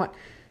you're not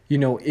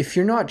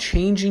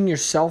changing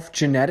yourself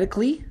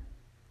genetically,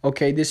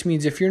 okay, this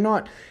means if you're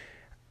not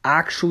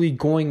actually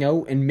going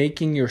out and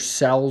making your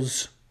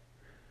cells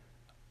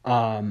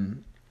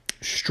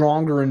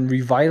stronger and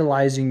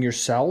revitalizing your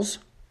cells,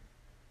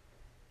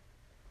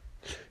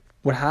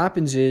 what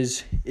happens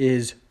is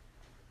you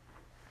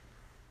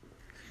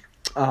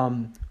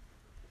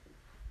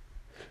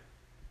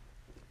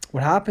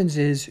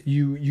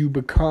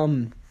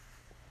become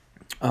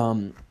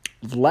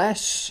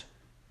less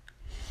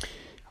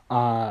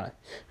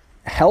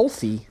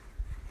healthy,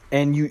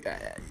 and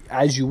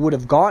as you would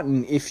have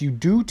gotten if you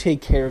do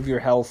take care of your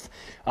health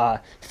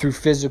through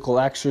physical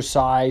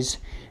exercise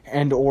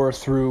and or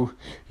through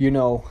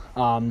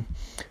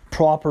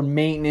proper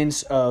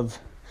maintenance of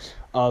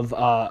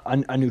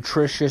a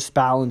nutritious,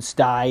 balanced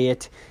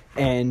diet,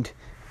 and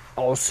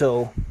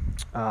also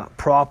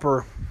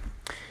proper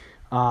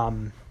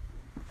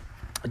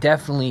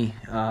definitely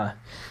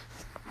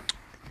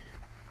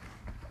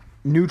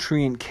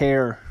nutrient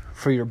care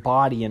for your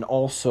body, and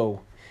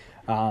also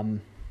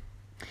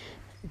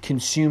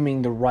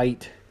consuming the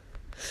right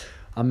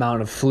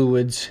amount of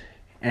fluids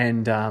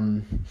and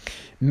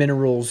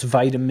minerals,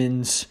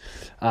 vitamins,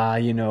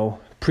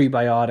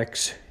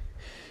 prebiotics,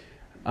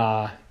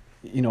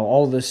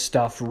 all this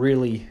stuff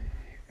really,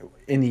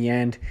 in the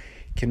end,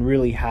 can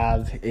really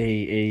have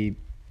a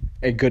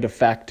good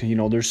effect.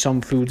 There's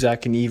some foods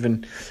that can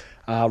even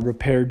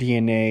repair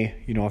DNA.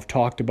 I've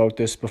talked about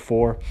this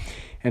before.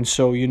 And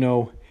so,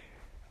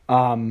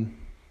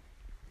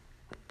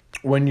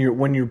 when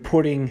you're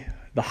putting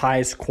the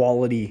highest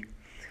quality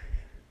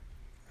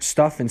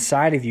stuff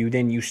inside of you,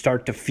 then you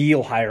start to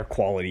feel higher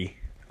quality.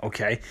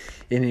 Okay.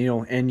 And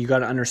and you got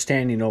to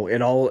understand, the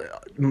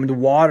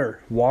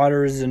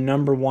water is the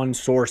number one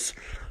source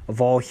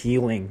of all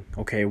healing.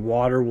 Okay.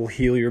 Water will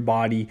heal your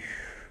body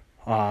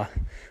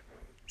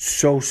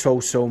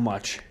so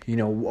much.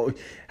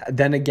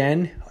 Then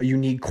again, you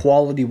need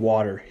quality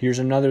water. Here's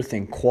another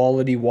thing.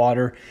 Quality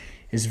water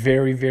is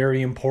very,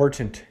 very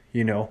important.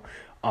 You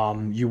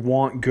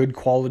want good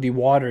quality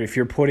water. If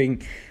you're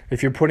putting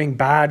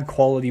bad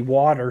quality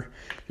water,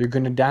 you're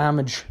going to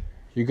damage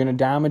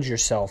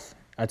yourself.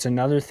 That's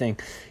another thing.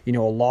 A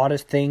lot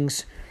of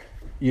things,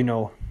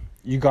 you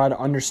got to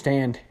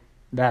understand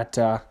that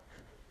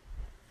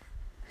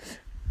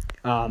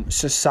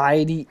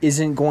society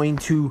isn't going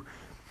to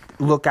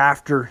look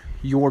after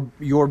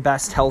your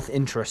best health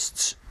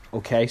interests.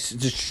 Okay, so it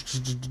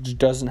just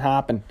doesn't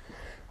happen.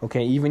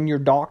 Okay, even your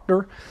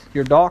doctor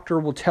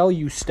will tell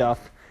you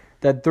stuff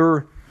that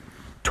they're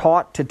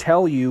taught to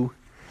tell you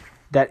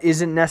that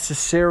isn't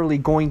necessarily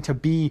going to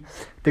be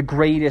the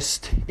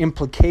greatest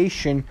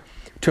implication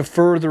to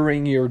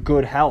furthering your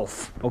good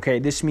health. Okay,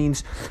 this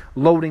means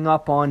loading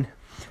up on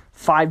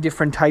 5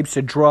 different types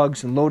of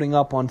drugs and loading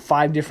up on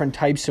 5 different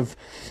types of,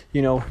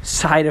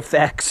 side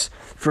effects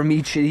from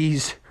each of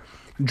these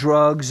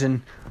drugs,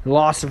 and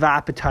loss of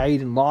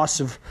appetite and loss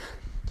of,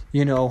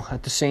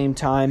 at the same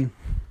time,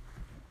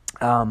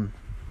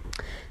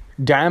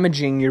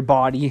 damaging your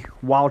body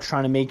while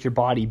trying to make your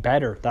body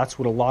better. That's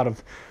what a lot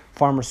of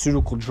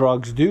pharmaceutical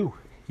drugs do,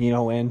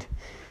 and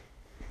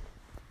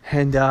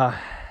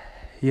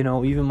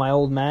even my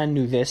old man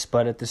knew this,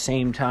 but at the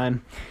same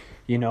time,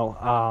 look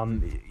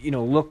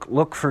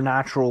for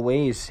natural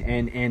ways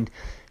and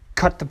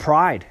cut the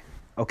pride.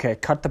 Okay,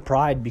 cut the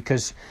pride,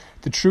 because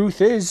the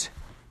truth is,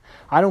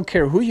 I don't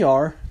care who you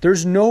are,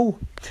 there's no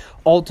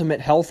ultimate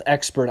health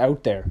expert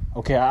out there.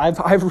 Okay,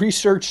 I've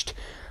researched,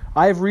 and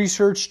I've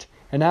researched,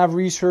 and I've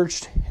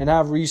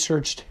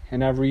researched.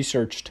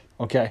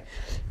 Okay,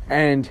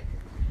 and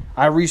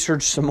I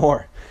researched some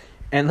more,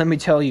 and let me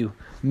tell you,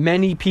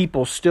 many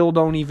people still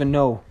don't even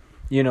know.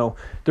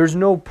 There's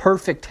no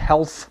perfect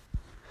health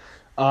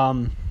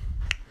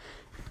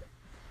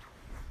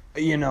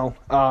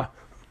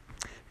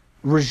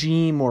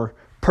regime or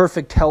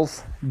perfect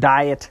health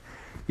diet.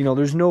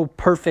 There's no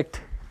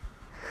perfect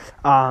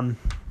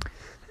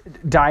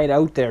diet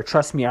out there.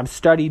 Trust me, I've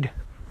studied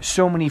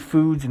so many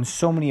foods and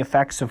so many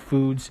effects of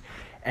foods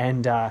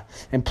and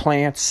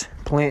plants,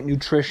 plant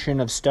nutrition.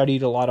 I've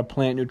studied a lot of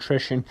plant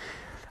nutrition.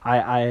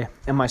 I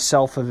am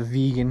myself a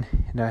vegan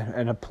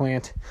and a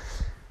plant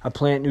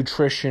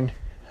nutrition,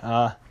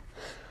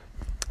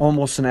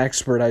 almost an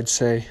expert, I'd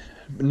say.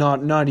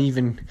 Not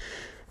even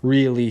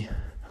really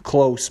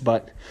close,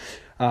 but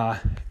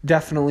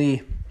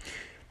definitely.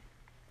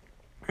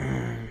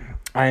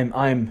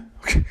 I'm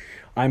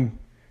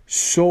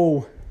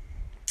so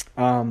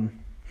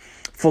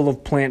full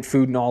of plant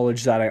food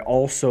knowledge that I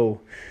also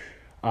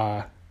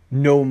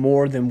know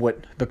more than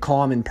what the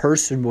common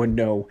person would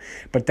know.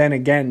 But then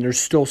again, there's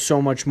still so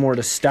much more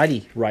to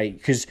study, right?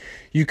 Because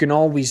you can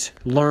always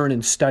learn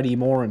and study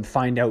more and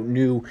find out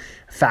new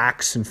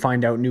facts and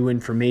find out new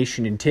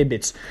information and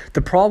tidbits.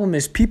 The problem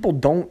is people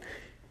don't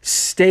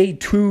stay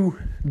to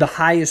the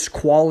highest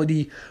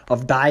quality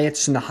of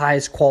diets and the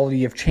highest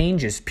quality of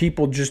changes.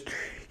 People just,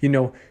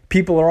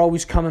 people are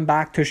always coming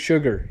back to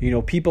sugar.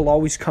 People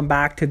always come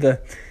back to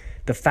the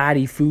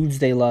fatty foods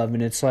they love,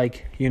 and it's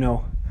like,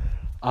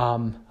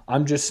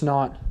 I'm just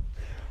not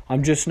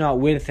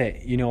with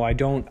it. I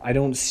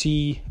don't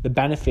see the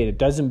benefit. It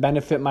doesn't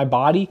benefit my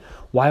body.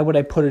 Why would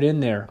I put it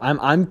in there?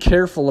 I'm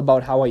careful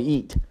about how I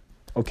eat.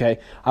 Okay?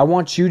 I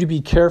want you to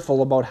be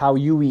careful about how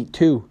you eat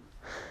too.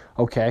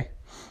 Okay?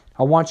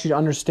 I want you to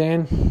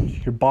understand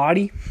your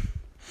body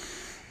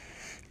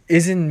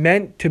isn't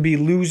meant to be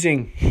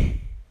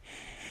losing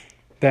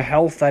the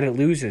health that it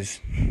loses.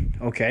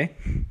 Okay?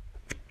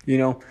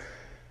 Your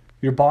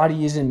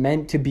body isn't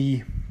meant to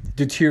be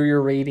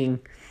deteriorating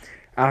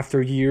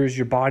after years.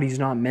 Your body's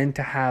not meant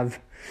to have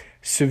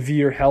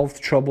severe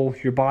health trouble.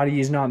 Your body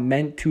is not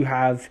meant to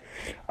have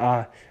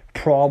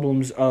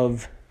problems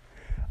of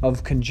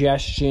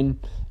congestion.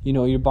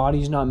 Your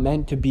body's not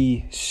meant to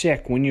be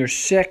sick. When you're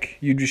sick,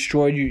 you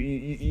destroyed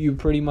you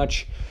pretty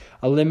much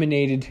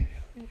eliminated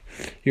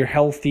your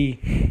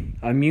healthy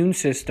immune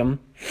system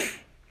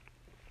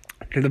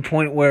to the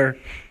point where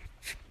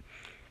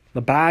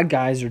the bad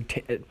guys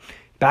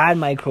bad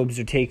microbes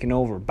are taking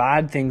over.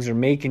 Bad things are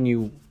making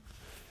you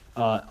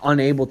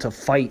unable to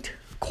fight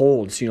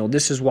colds.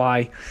 This is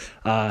why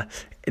the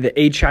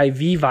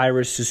HIV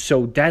virus is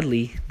so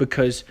deadly,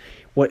 because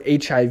what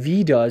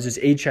HIV does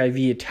is HIV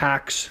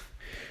attacks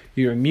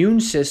your immune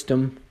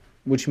system,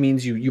 which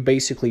means you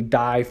basically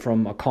die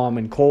from a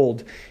common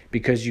cold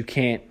because you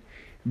can't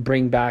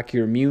bring back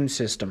your immune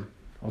system.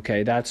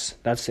 Okay, that's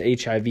the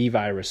HIV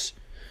virus.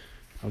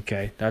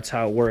 Okay, that's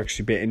how it works.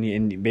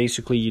 And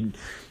basically,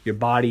 your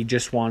body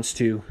just wants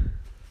to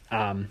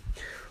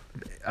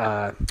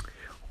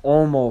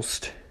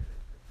almost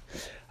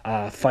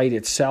fight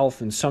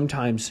itself, and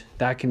sometimes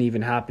that can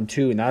even happen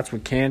too. And that's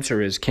what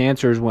cancer is.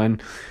 Cancer is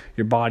when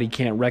your body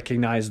can't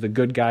recognize the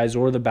good guys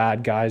or the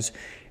bad guys,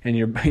 and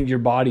your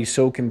body's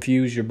so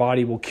confused, your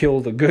body will kill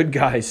the good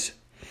guys.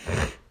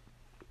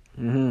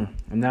 And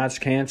that's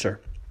cancer.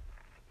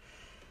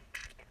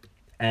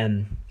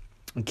 And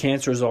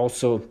cancer is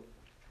also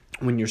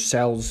when your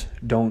cells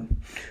don't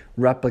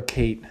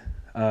replicate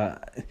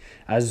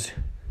as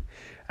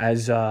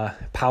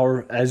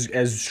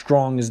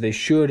strong as they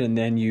should, and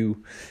then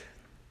you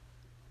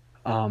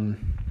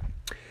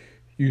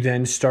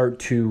then start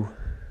to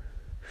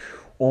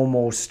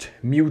almost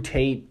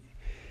mutate,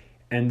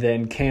 and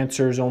then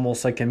cancer is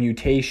almost like a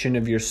mutation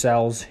of your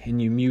cells, and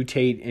you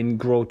mutate and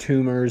grow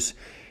tumors,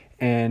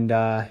 and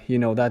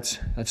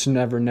that's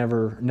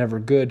never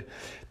good.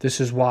 This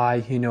is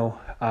why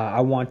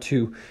I want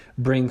to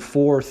bring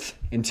forth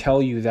and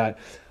tell you that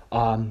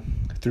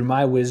through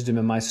my wisdom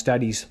and my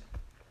studies,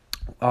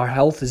 our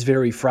health is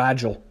very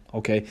fragile,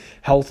 okay?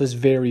 Health is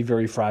very,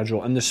 very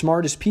fragile. And the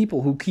smartest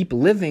people who keep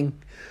living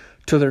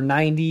to their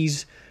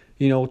 90s,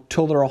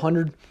 till they're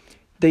 100,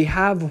 they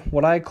have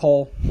what I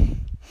call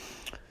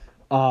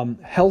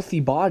healthy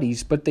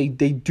bodies, but they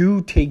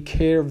do take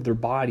care of their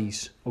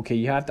bodies, okay?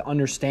 You have to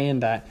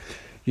understand that,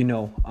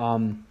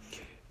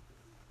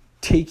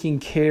 taking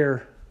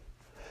care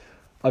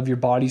of your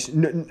bodies.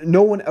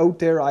 No one out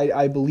there,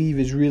 I believe,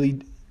 is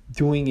really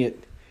doing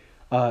it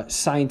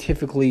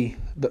scientifically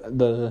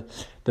the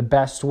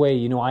best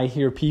way. I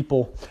hear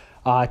people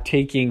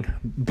taking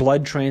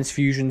blood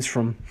transfusions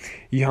from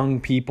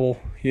young people.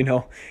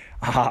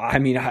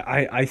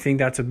 I think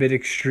that's a bit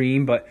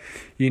extreme, but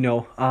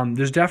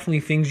there's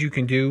definitely things you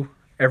can do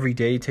every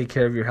day to take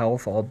care of your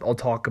health. I'll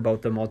talk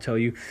about them. I'll tell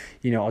you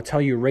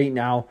right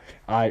now.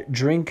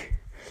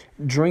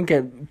 Drink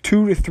at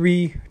 2 to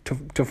 3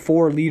 to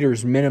 4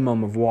 liters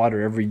minimum of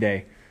water every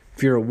day.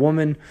 If you're a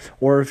woman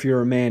or if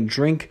you're a man,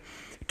 drink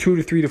 2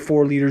 to 3 to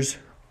 4 liters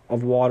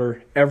of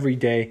water every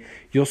day.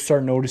 You'll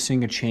start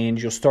noticing a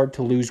change. You'll start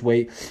to lose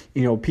weight.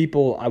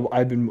 People,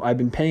 I've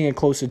been paying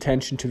close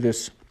attention to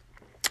this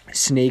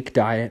snake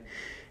diet,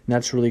 and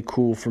that's really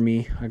cool for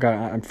me.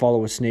 I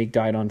follow a snake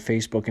diet on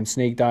Facebook, and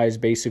snake diet is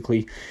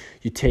basically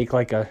you take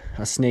like a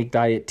snake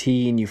diet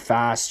tea and you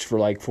fast for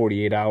like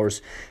 48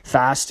 hours.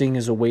 Fasting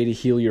is a way to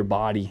heal your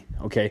body,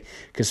 okay?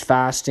 Because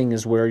fasting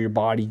is where your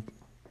body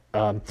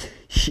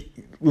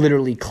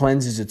literally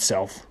cleanses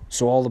itself.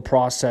 So all the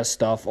processed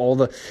stuff,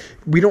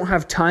 we don't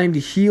have time to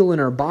heal in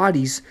our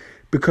bodies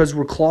because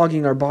we're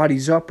clogging our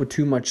bodies up with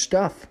too much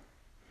stuff.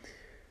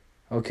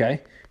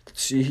 Okay?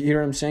 So you hear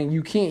what I'm saying?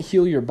 You can't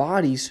heal your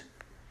bodies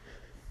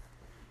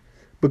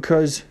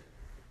because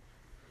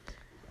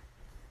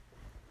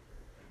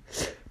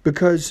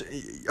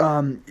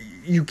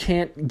you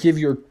can't give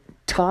your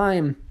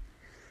time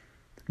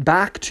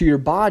back to your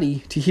body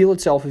to heal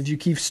itself if you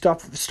keep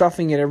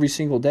stuffing it every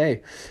single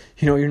day.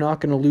 You're not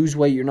going to lose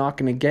weight. You're not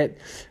going to get,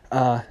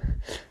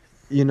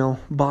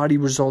 body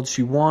results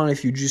you want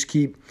if you just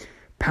keep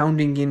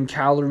pounding in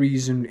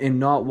calories and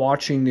not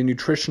watching the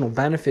nutritional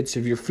benefits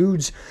of your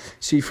foods.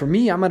 See, for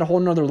me, I'm at a whole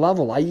nother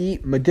level. I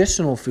eat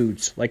medicinal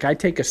foods. Like I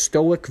take a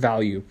stoic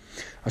value.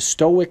 A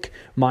stoic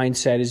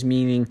mindset is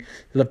meaning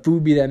the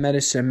food be thy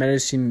medicine,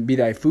 medicine be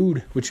thy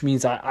food, which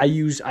means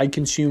I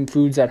consume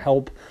foods that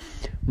help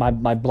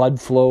my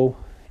blood flow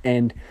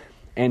and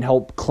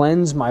help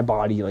cleanse my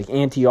body, like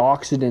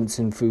antioxidants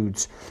in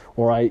foods,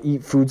 or I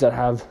eat foods that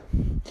have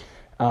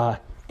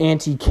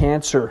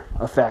anti-cancer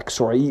effects,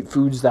 or I eat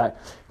foods that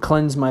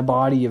cleanse my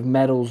body of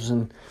metals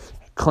and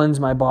cleanse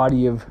my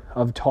body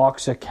of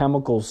toxic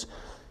chemicals.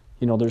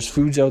 There's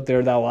foods out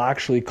there that will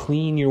actually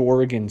clean your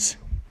organs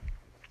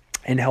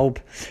and help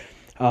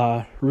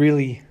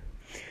really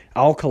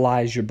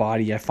alkalize your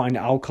body. I find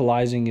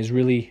alkalizing is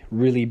really,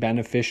 really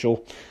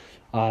beneficial.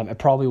 It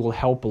probably will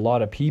help a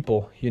lot of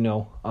people,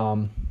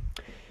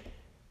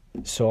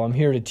 So I'm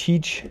here to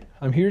teach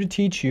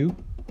you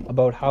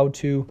about how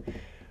to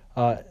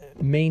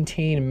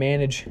maintain and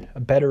manage a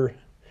better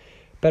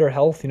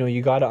health.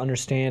 You got to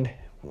understand,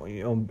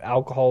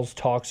 alcohol's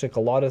toxic.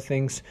 A lot of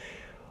things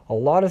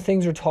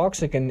are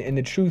toxic, and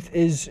the truth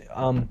is,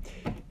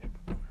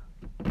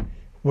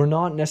 we're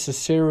not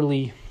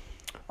necessarily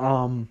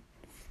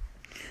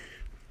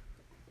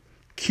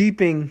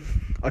keeping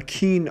a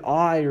keen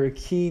eye or a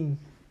keen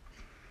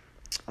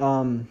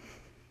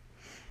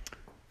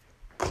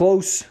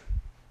close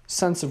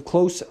sense of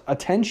close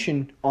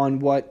attention on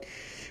what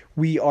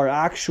we are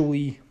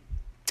actually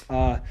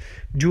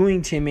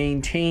doing to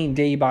maintain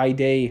day by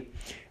day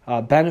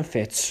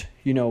benefits.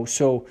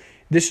 So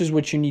this is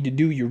what you need to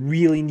do. You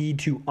really need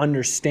to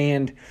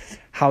understand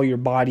how your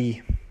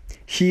body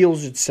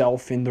heals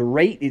itself and the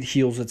rate it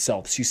heals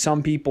itself. See,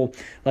 some people,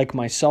 like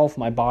myself,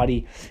 my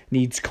body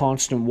needs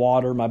constant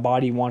water. My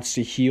body wants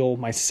to heal.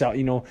 My cell,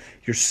 your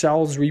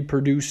cells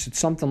reproduce. It's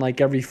something like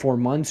every 4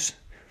 months.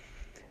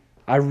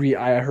 I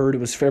heard it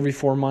was for every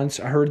 4 months.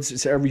 I heard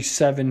it's every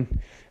 7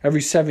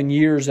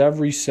 years.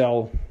 Every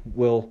cell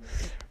will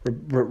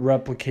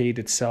replicate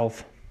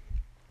itself,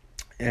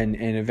 and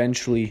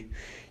eventually,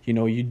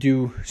 you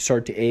do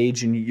start to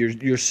age, and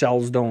your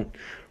cells don't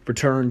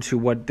return to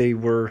what they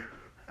were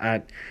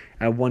at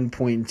one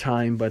point in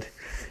time. But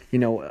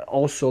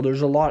also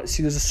there's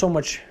there's so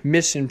much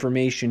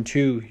misinformation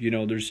too.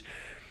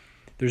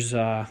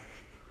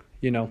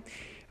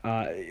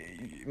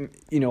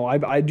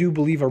 I do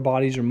believe our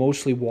bodies are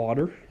mostly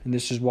water, and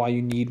this is why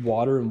you need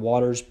water, and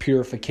water is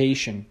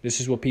purification.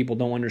 This is what people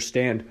don't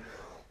understand.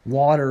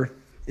 Water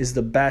is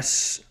the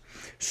best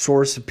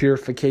source of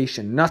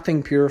purification.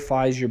 Nothing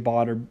purifies your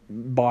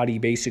body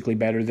basically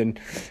better than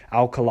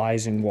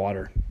alkalizing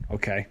water,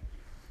 okay?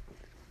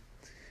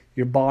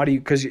 Your body,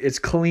 because it's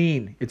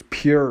clean, it's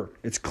pure,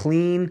 it's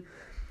clean.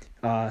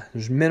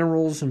 There's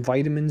minerals and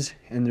vitamins,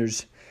 and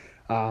there's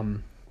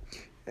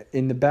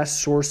in the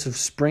best source of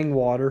spring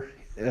water,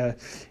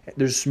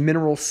 there's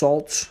mineral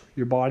salts.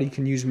 Your body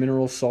can use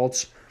mineral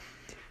salts,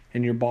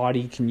 and your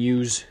body can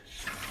use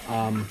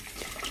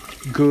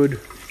good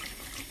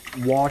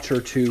water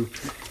to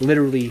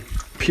literally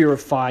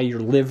purify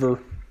your liver,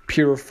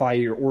 purify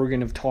your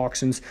organ of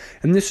toxins.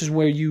 And this is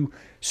where you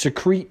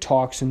secrete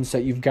toxins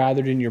that you've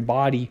gathered in your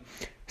body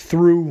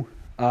through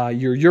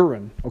your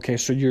urine. Okay,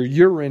 so your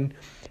urine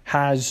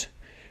has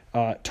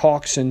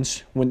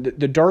toxins. When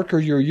the darker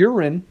your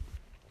urine,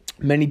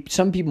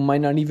 some people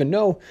might not even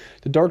know,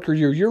 the darker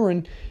your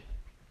urine,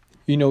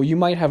 you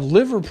might have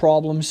liver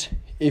problems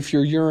if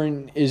your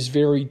urine is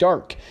very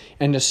dark.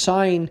 And a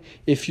sign,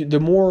 the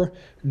more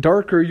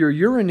darker your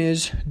urine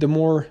is, the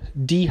more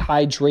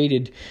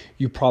dehydrated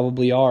you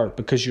probably are,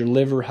 because your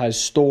liver has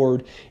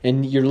stored,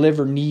 and your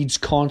liver needs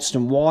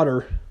constant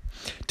water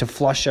to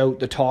flush out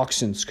the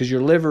toxins, because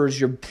your liver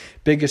is your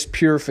biggest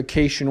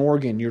purification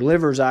organ. Your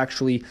liver is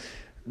actually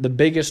the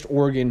biggest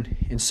organ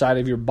inside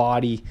of your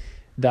body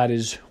that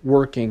is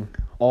working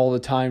all the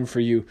time for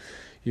you.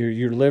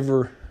 Your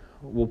liver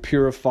will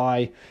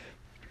purify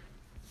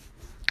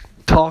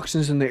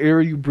toxins in the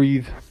air you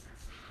breathe,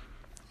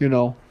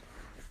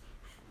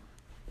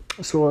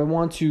 So I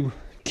want to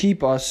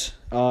keep us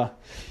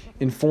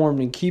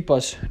informed and keep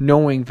us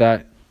knowing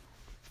that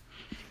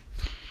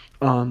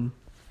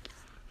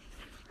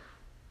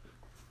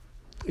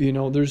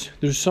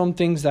there's some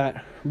things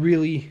that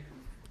really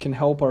can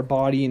help our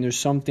body, and there's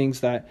some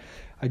things that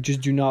I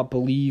just do not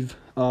believe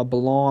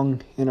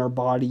belong in our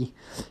body.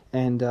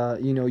 And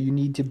you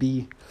need to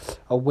be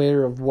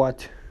aware of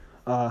what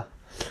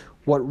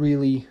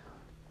really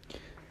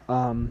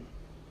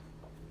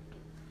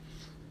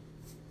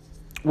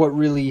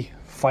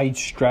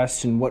fights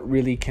stress, and what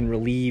really can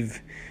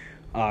relieve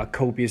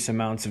copious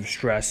amounts of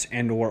stress,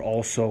 and or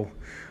also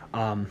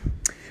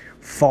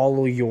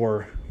follow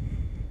your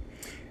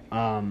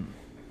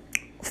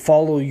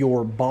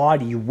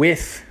body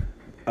with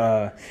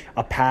a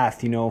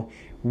path,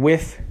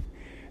 with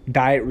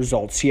diet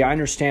results. See, I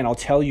understand. I'll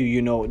tell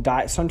you,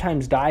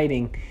 sometimes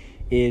dieting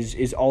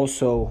is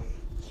also,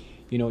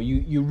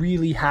 you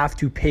really have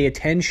to pay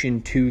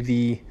attention to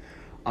the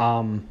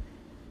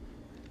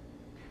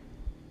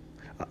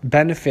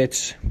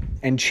benefits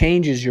and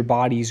changes your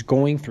body's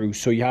going through.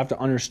 So you have to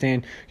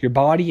understand your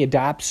body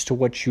adapts to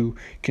what you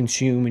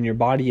consume, and your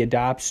body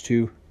adapts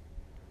to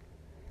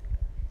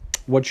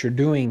what you're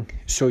doing.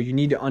 So you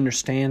need to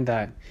understand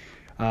that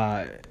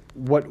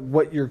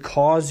what you're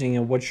causing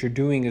and what you're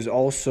doing is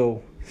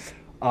also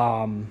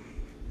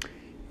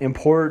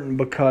important,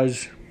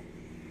 because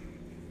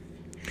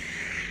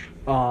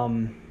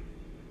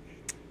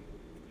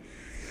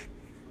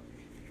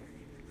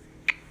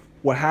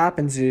what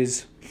happens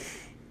is,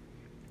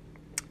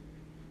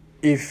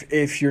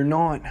 if you're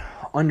not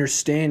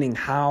understanding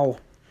how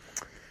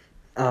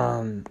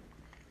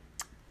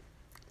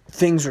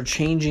things are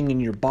changing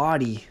in your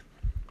body,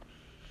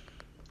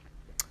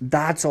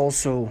 that's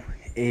also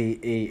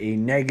a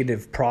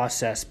negative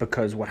process,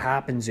 because what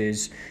happens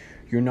is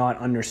you're not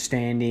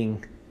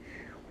understanding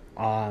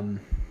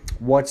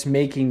what's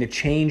making the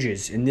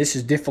changes. And this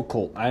is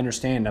difficult. I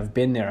understand. I've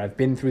been there. I've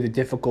been through the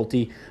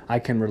difficulty. I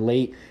can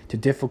relate to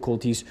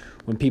difficulties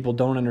when people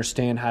don't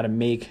understand how to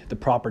make the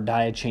proper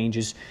diet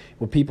changes,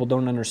 when people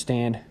don't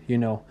understand,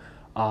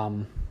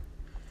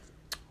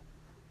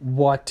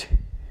 what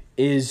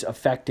is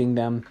affecting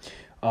them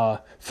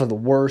for the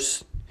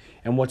worse,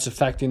 and what's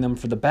affecting them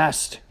for the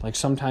best. Like,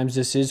 sometimes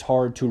this is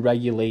hard to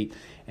regulate.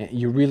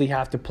 You really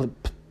have to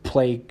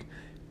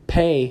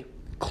pay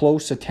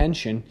close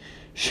attention.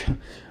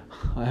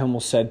 I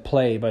almost said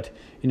play, but,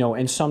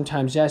 and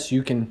sometimes, yes,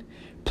 you can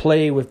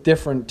play with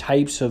different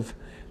types of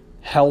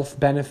health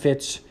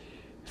benefits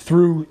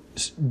through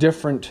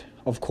different,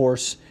 of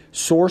course,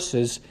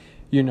 sources.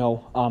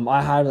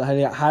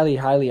 I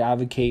highly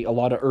advocate a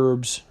lot of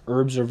herbs.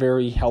 Herbs are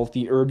very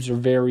healthy. Herbs are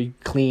very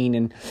clean,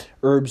 and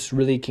herbs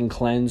really can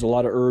cleanse. A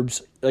lot of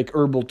herbs, like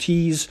herbal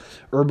teas.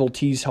 Herbal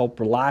teas help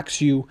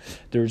relax you.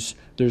 There's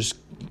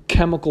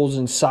chemicals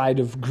inside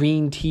of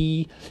green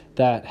tea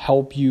that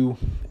help you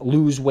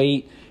lose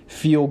weight,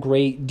 feel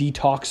great,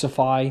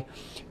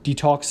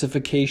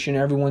 detoxification.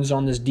 Everyone's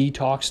on this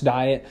detox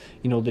diet.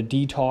 The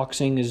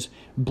detoxing is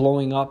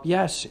blowing up.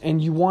 Yes, and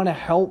you want to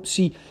help.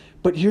 See,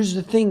 But here's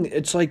the thing.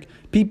 It's like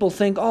people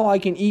think, oh, I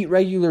can eat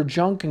regular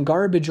junk and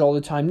garbage all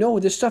the time. No,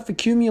 this stuff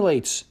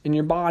accumulates in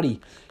your body.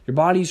 Your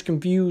body's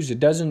confused. It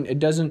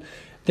doesn't.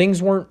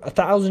 Things weren't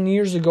 1,000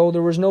 years ago.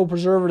 There was no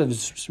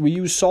preservatives. We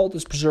use salt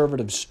as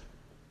preservatives.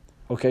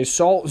 Okay,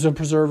 salt is a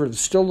preservative.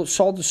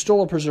 Salt is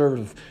still a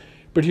preservative.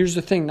 But here's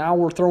the thing. Now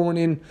we're throwing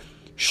in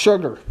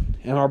sugar,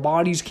 and our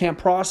bodies can't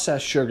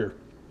process sugar.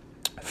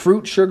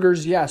 Fruit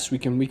sugars, yes, we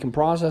can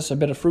process a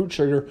bit of fruit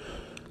sugar,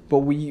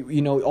 but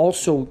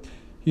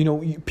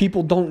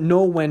people don't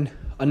know when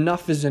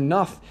enough is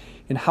enough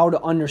and how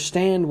to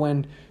understand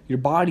when your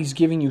body's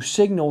giving you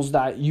signals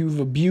that you've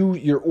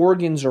abused, your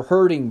organs are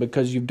hurting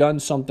because you've done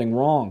something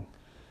wrong.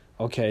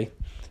 Okay?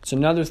 It's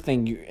another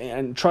thing,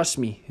 and trust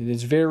me, it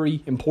is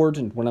very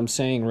important what I'm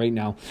saying right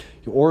now.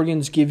 Your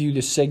organs give you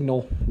the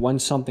signal when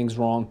something's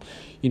wrong.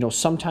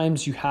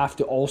 Sometimes you have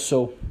to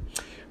also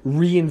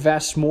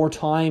reinvest more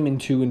time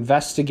into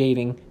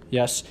investigating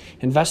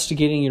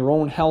your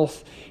own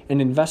health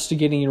and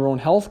investigating your own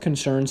health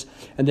concerns,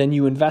 and then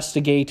you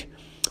investigate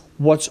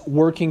what's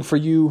working for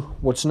you,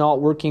 what's not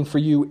working for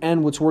you,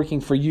 and what's working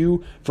for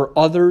you, for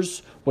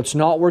others, what's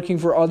not working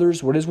for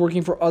others, what is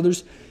working for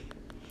others.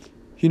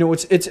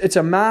 It's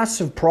a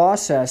massive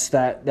process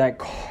that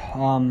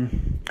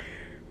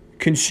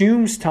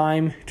consumes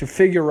time to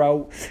figure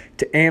out,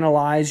 to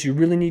analyze. You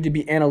really need to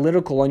be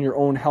analytical on your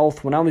own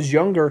health. When I was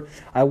younger,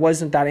 I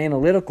wasn't that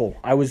analytical.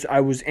 I was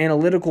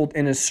analytical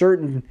in a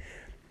certain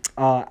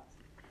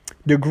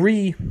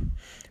degree,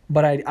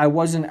 but I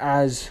wasn't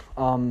as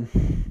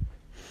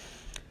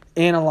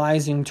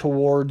analyzing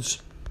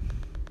towards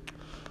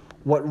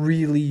what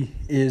really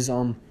is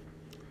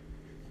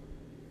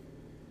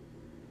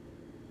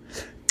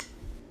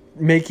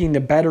making the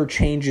better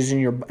changes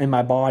in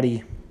my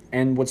body,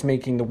 and what's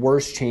making the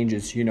worst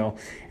changes,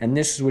 and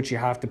this is what you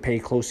have to pay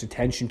close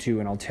attention to.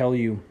 And I'll tell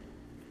you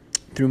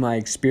through my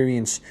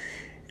experience,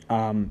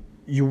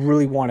 you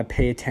really want to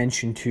pay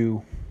attention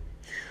to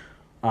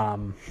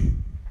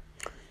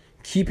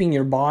keeping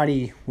your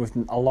body with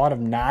a lot of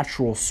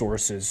natural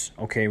sources,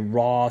 okay,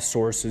 raw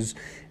sources,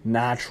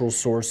 natural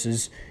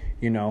sources.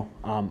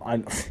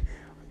 I'm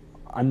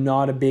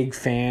not a big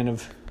fan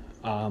of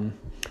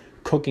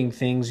cooking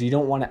things. You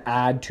don't want to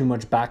add too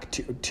much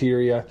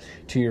bacteria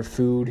to your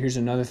food. Here's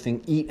another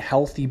thing. Eat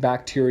healthy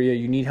bacteria.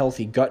 You need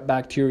healthy gut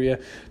bacteria.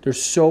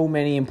 There's so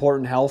many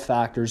important health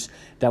factors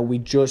that we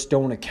just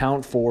don't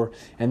account for,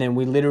 and then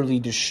we literally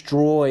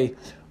destroy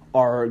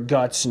our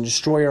guts and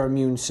destroy our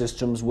immune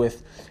systems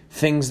with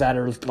things that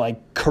are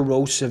like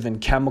corrosive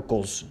and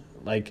chemicals,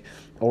 like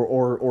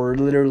or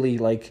literally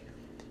like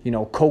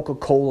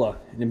Coca-Cola,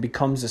 and it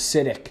becomes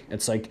acidic.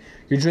 It's like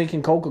you're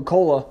drinking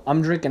Coca-Cola,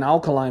 I'm drinking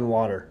alkaline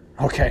water.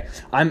 Okay,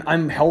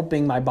 I'm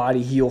helping my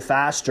body heal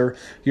faster.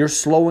 You're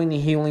slowing the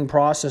healing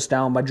process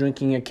down by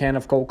drinking a can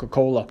of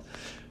Coca-Cola.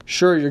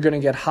 Sure, you're going to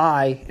get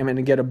high and going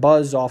to get a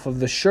buzz off of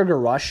the sugar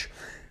rush,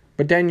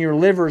 but then your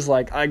liver's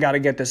like, I got to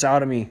get this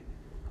out of me.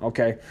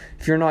 Okay,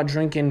 if you're not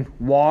drinking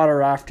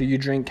water after you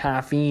drink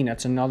caffeine,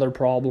 that's another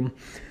problem.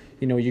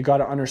 You got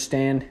to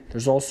understand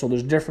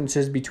there's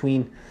differences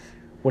between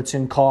what's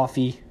in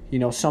coffee.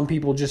 Some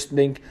people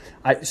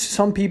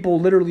some people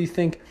literally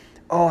think,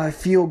 oh, I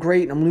feel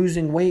great, I'm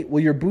losing weight.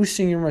 Well, you're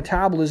boosting your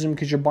metabolism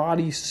because your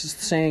body's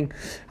saying,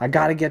 I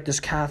got to get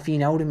this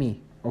caffeine out of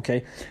me.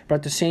 Okay, but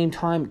at the same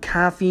time,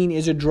 caffeine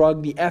is a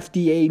drug. The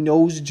FDA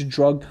knows it's a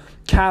drug.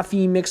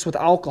 Caffeine mixed with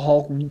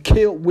alcohol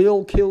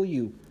will kill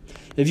you.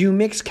 If you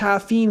mix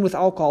caffeine with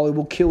alcohol, it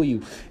will kill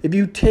you. If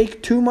you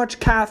take too much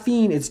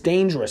caffeine, it's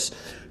dangerous.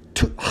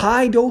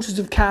 High doses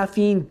of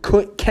caffeine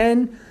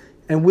can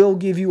and will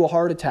give you a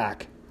heart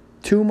attack.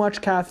 Too much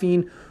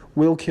caffeine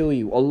will kill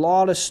you. A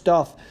lot of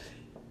stuff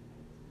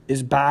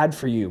is bad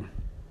for you,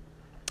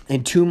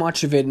 and too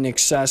much of it in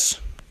excess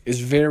is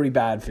very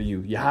bad for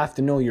you. You have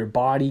to know your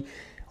body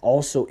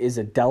also is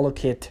a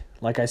delicate,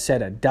 like I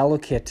said, a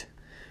delicate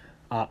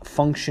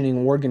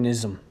functioning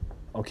organism.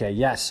 Okay,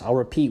 yes, I'll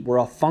repeat, we're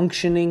a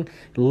functioning,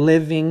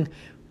 living,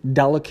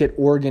 delicate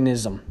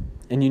organism.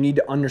 And you need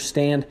to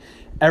understand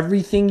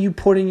everything you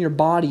put in your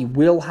body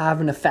will have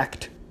an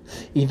effect,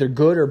 either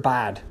good or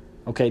bad.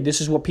 Okay,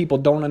 this is what people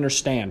don't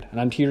understand, and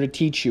I'm here to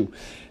teach you.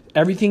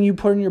 Everything you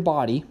put in your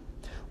body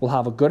will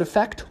have a good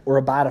effect or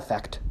a bad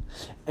effect.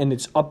 And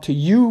it's up to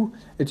you,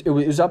 it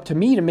was up to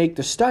me to make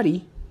the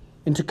study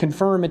and to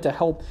confirm it, to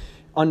help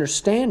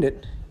understand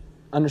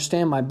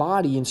my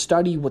body and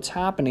study what's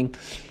happening.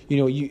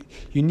 You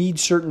need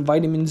certain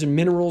vitamins and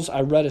minerals.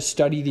 I read a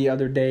study the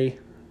other day,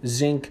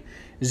 zinc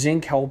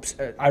helps.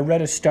 I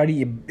read a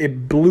study,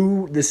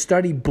 the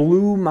study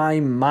blew my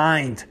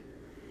mind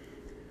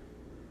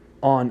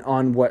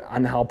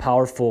on how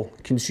powerful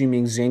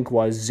consuming zinc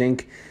was.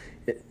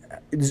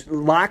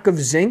 Lack of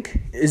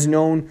zinc is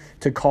known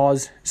to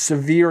cause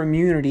severe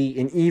immunity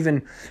and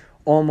even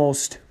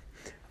almost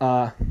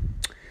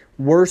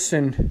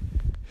worsen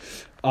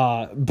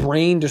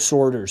brain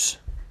disorders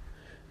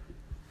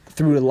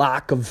through a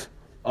lack of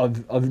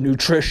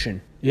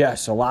nutrition.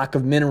 Yes, a lack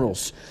of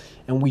minerals.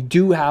 And we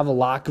do have a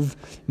lack of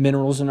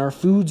minerals in our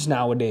foods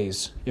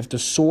nowadays. If the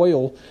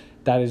soil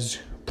that is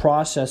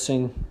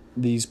processing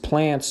these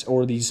plants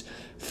or these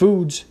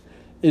foods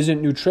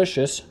isn't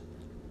nutritious,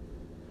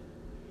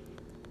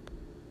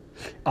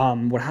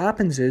 what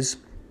happens is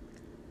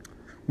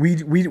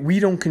we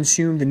don't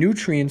consume the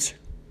nutrients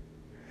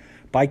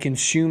by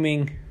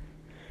consuming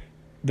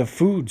the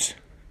foods.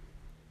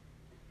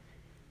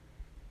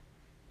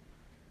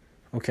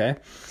 Okay,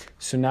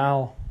 so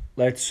now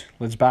let's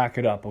back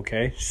it up.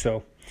 Okay,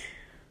 so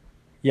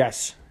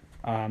yes,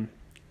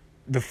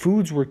 the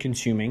foods we're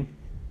consuming,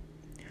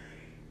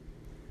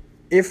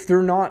 if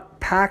they're not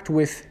packed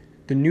with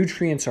the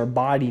nutrients our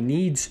body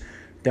needs,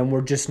 then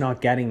we're just not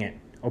getting it.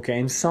 Okay,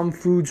 and some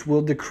foods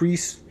will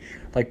decrease,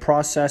 like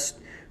processed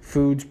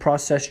foods,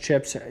 processed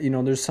chips.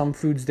 There's some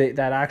foods that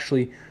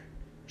actually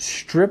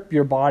strip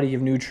your body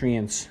of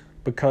nutrients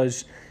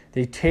because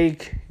they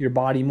take your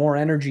body more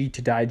energy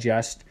to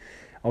digest.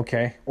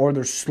 Okay, or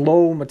they're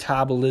slow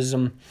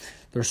metabolism.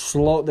 There's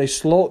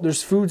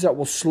foods that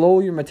will slow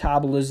your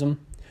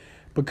metabolism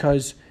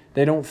because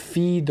they don't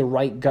feed the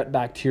right gut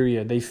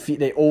bacteria.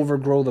 They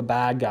overgrow the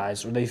bad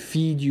guys, or they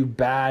feed you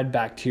bad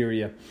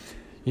bacteria.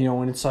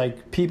 And it's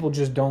like people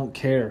just don't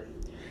care.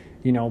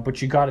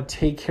 But you got to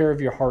take care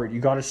of your heart. You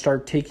got to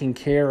start taking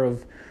care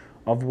of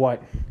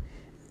what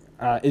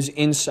is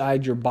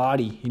inside your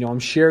body. I'm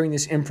sharing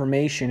this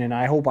information, and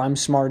I hope I'm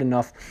smart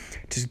enough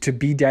to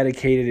be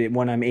dedicated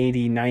when I'm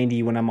 80,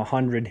 90, when I'm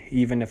 100,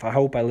 even if I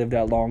hope I live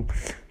that long,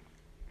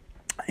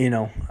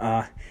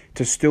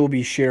 to still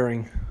be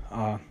sharing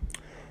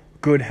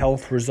good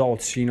health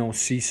results.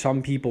 See,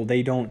 some people,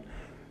 they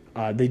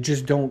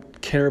just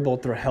don't care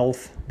about their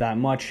health that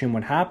much, and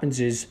what happens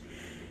is,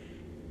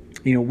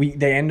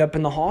 they end up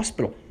in the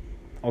hospital.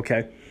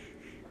 Okay.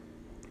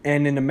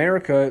 And in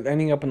America,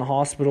 ending up in the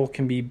hospital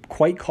can be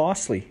quite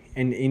costly.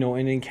 And,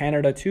 and in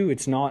Canada too,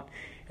 it's not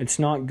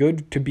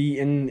good to be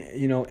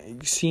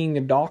seeing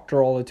a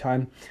doctor all the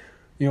time.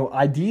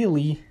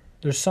 Ideally,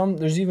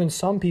 there's even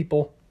some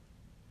people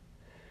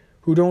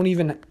who don't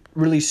even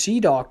really see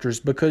doctors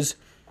because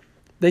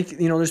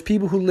there's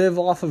people who live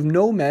off of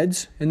no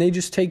meds, and they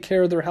just take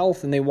care of their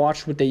health, and they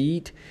watch what they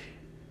eat,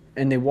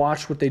 and they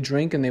watch what they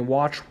drink, and they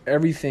watch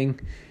everything.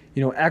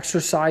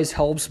 Exercise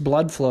helps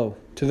blood flow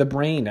to the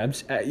brain.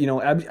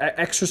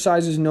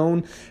 Exercise is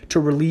known to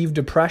relieve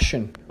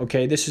depression.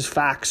 Okay, this is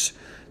facts.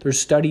 There's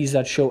studies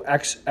that show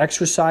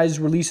exercise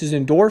releases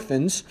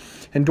endorphins.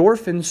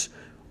 Endorphins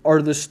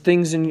are these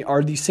things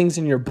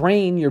in your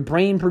brain. Your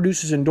brain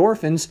produces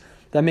endorphins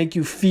that make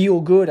you feel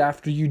good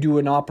after you do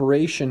an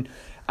operation,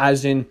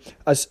 as in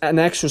an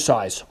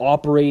exercise,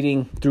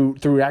 operating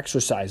through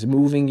exercise,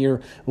 moving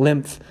your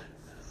lymph,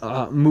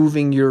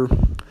 moving your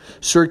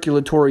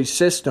circulatory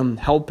system,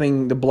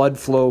 helping blood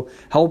flow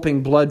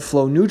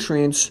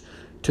nutrients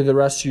to the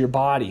rest of your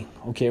body.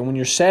 Okay, when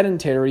you're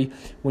sedentary,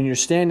 when you're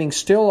standing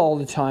still all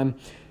the time,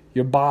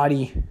 your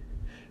body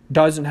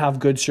doesn't have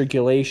good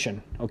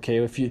circulation.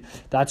 Okay,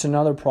 that's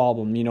another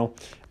problem.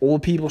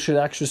 Old people should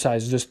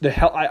exercise.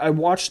 I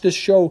watched this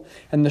show,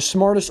 and the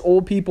smartest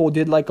old people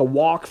did like a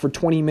walk for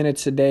 20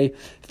 minutes a day,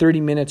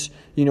 30 minutes.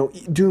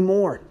 Do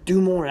more,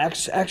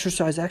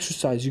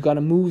 exercise. You got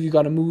to move. You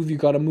got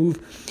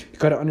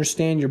to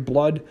understand your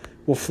blood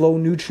will flow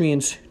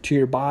nutrients to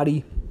your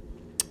body,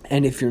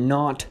 and if you're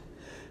not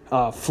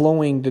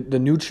flowing the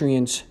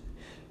nutrients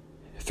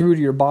through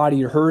to your body,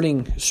 you're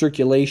hurting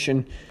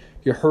circulation.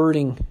 You're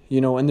hurting,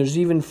 and there's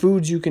even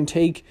foods you can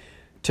take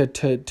to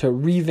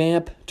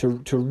revamp,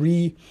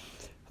 to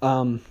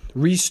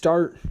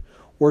restart,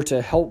 or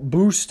to help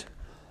boost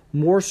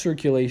more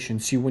circulation.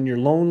 See, when you're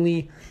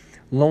lonely,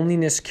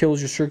 loneliness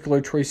kills your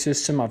circulatory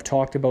system. I've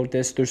talked about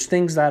this. There's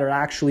things that are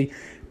actually,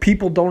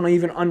 people don't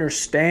even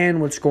understand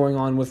what's going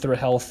on with their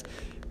health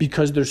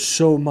because there's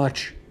so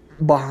much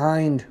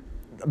behind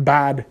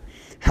bad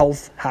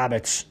health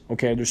habits.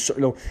 Okay,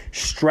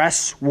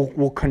 stress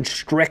will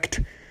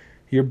constrict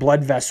your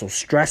blood vessels.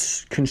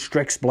 Stress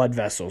constricts blood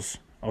vessels.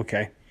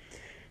 Okay.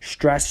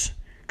 Stress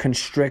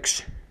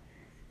constricts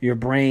your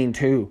brain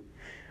too.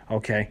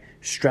 Okay.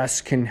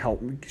 Stress can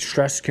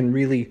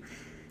really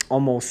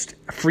almost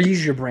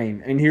freeze your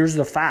brain. And here's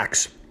the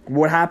facts.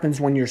 What happens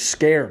when you're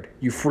scared?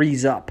 You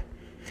freeze up.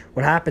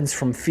 What happens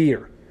from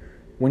fear?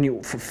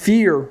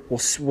 Fear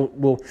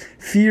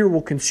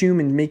will consume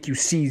and make you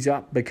seize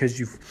up because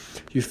you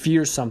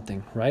fear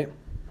something, right?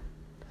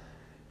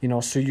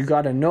 So you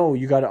got to know,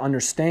 you got to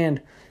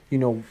understand,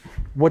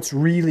 what's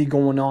really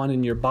going on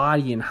in your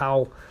body and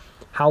how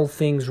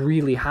things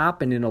really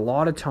happen. And a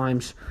lot of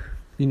times,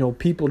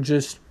 people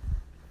just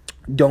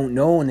don't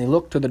know, and they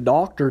look to the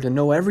doctor to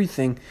know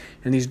everything.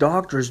 And these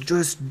doctors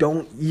just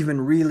don't even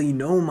really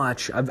know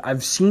much. I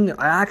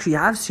actually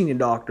have seen a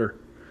doctor,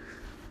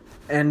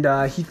 and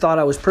he thought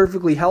I was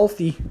perfectly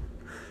healthy.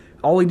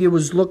 All he did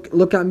was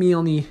look at me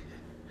on the,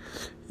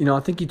 I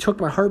think he took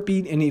my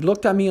heartbeat and he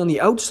looked at me on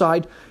the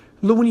outside.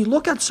 When you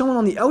look at someone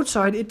on the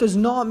outside, it does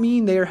not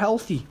mean they are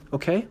healthy,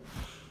 okay?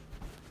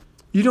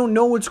 You don't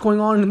know what's going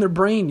on in their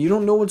brain. You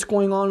don't know what's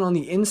going on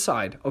the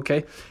inside,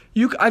 okay?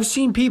 I've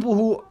seen people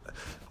who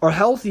are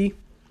healthy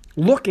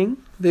looking,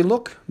 they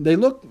look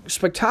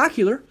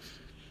spectacular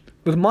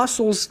with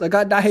muscles that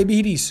got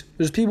diabetes.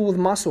 There's people with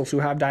muscles who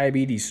have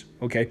diabetes,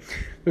 okay?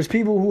 There's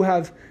people who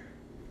have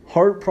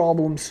heart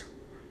problems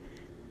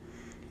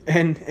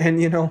and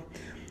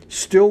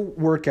still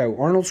work out.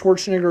 Arnold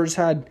Schwarzenegger has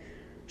had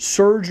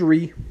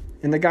surgery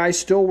and the guy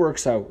still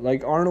works out.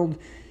 Like Arnold,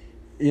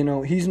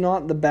 he's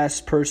not the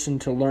best person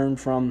to learn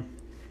from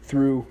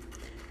through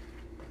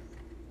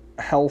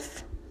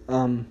health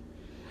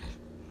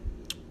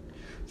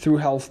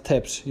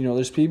tips.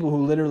 There's people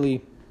who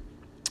literally,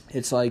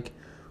 it's like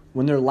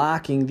when they're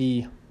lacking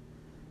the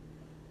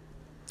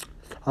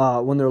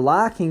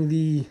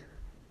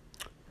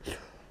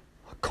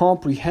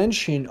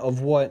comprehension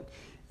of what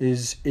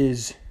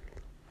is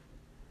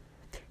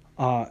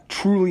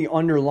truly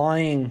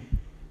underlying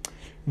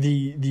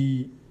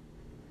the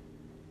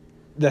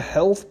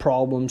health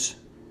problems,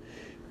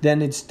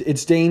 then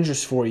it's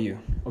dangerous for you.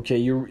 Okay,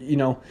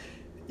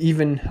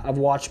 even I've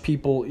watched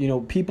people,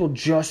 people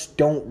just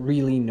don't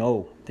really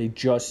know.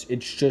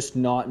 It's just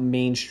not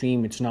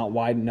mainstream. It's not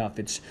wide enough.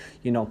 It's,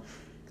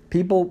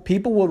 people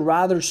would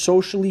rather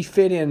socially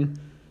fit in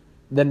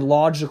than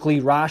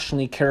logically,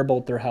 rationally care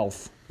about their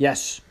health.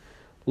 Yes.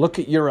 Look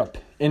at Europe.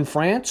 In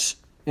France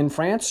and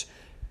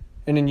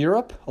in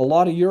Europe, a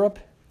lot of Europe,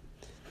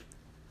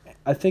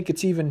 I think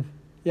it's even,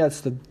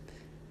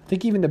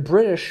 even the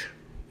British,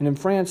 and in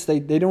France, they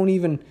don't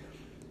even,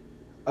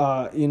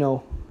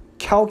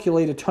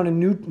 calculate a ton of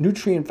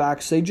nutrient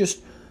facts. They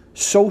just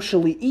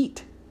socially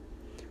eat.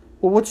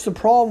 Well, what's the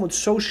problem with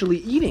socially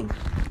eating?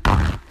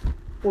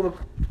 Well,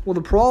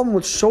 the problem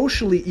with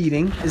socially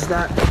eating is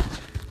that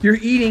you're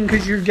eating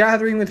because you're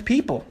gathering with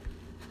people.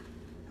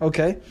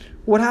 Okay?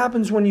 What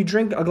happens when you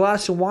drink a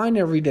glass of wine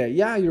every day?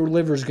 Yeah, your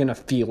liver's going to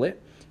feel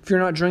it. If you're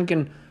not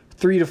drinking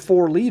 3 to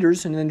 4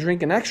 liters and then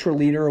drink an extra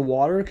liter of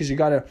water because you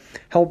got to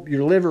help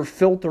your liver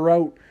filter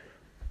out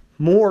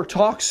more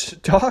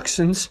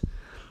toxins,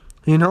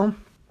 and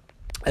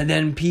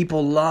then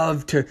people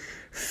love to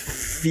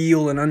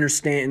feel and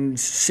understand and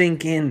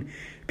sink in.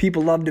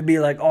 People love to be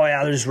like, oh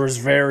yeah, there's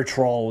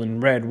resveratrol in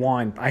red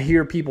wine. I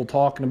hear people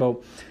talking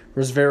about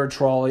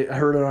resveratrol. I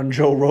heard it on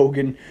Joe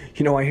Rogan.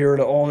 I hear it,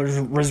 there's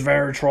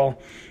resveratrol.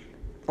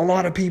 A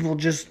lot of people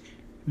just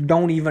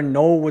don't even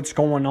know what's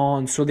going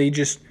on, so they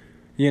just,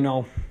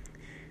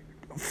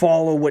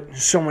 follow what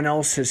someone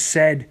else has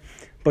said.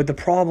 But the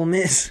problem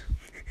is,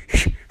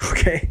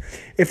 okay,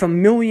 if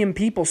 1 million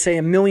people say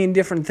 1 million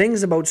different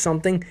things about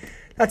something,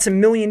 that's 1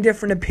 million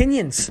different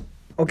opinions,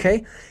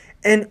 okay?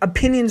 And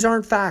opinions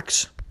aren't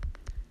facts.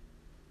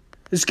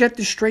 Let's get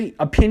this straight.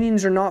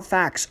 Opinions are not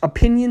facts.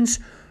 Opinions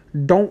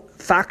don't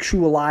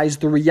factualize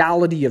the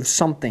reality of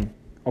something,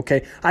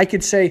 okay? I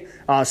could say,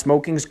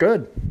 smoking's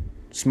good,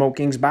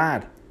 smoking's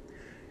bad.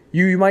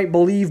 You might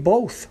believe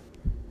both,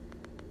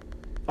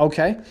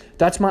 okay?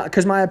 That's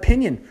because my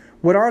opinion.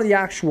 What are the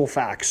actual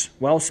facts?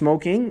 Well,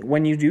 smoking,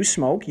 when you do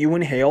smoke, you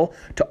inhale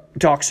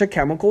toxic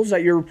chemicals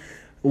that your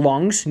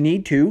lungs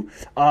need to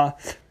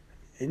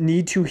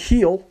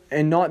heal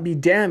and not be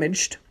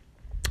damaged.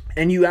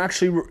 And you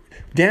actually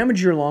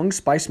damage your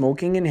lungs by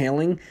smoking,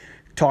 inhaling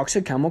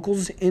toxic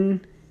chemicals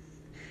in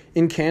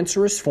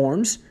cancerous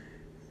forms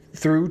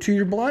through to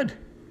your blood.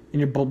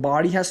 And your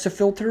body has to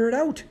filter it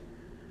out.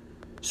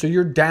 So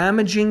you're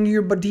damaging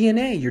your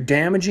DNA. You're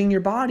damaging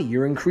your body.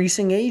 You're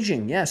increasing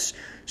aging. Yes,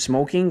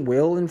 smoking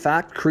will, in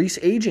fact, increase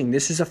aging.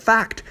 This is a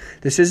fact.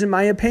 This isn't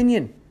my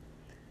opinion.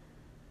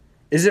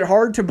 Is it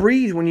hard to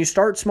breathe when you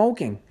start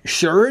smoking?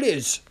 Sure it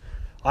is.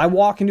 I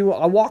walk into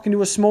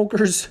a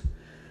smoker's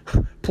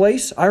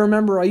place. I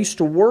remember I used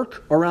to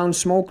work around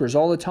smokers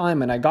all the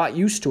time, and I got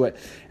used to it.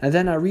 And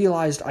then I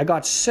realized I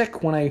got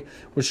sick when I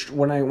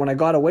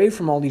got away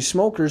from all these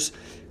smokers.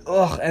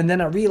 And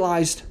then I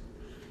realized,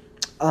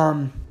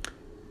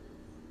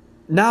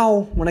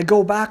 now when I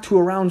go back to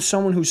around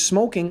someone who's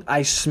smoking,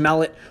 I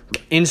smell it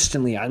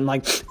instantly. I'm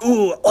like,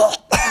 ooh,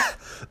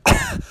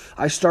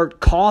 I start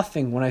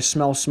coughing when I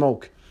smell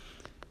smoke.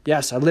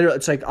 Yes,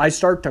 it's like I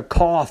start to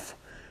cough.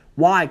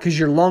 Why? Because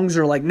your lungs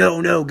are like,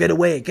 no, get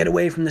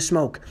away from the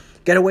smoke.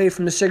 Get away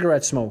from the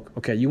cigarette smoke.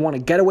 Okay, you want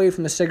to get away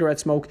from the cigarette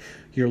smoke.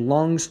 Your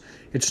lungs,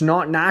 it's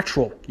not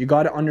natural. You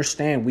got to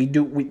understand.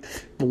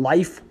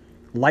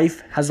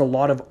 Life has a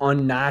lot of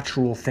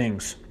unnatural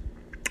things.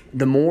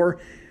 The more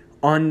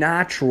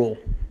unnatural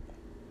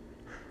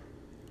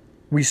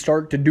we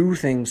start to do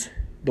things,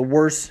 the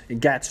worse it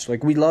gets.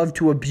 Like, we love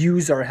to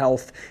abuse our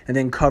health and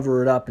then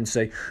cover it up and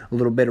say a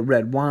little bit of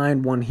red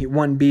wine,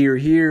 one beer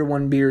here,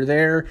 one beer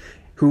there.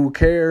 Who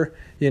care?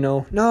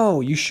 No,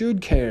 you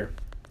should care.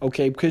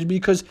 Okay,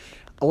 because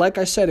like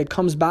I said, it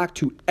comes back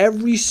to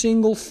every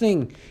single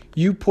thing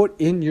you put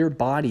in your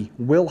body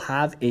will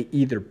have a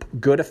either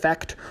good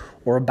effect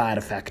or a bad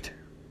effect.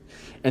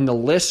 And the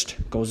list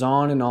goes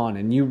on,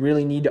 and you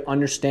really need to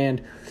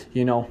understand,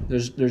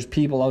 there's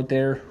people out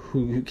there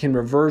who can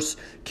reverse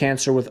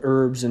cancer with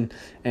herbs and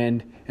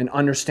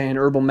understand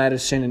herbal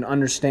medicine and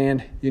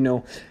understand,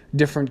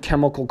 different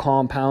chemical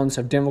compounds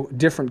have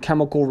different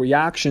chemical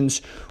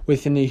reactions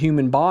within the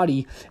human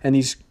body, and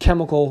these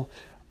chemical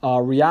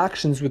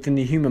reactions within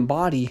the human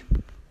body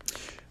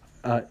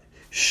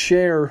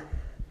share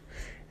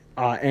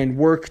and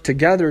work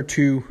together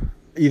to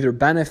either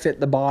benefit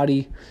the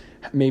body,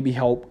 maybe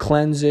help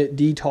cleanse it,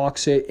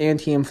 detox it,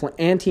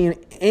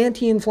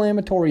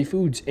 anti-inflammatory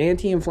foods,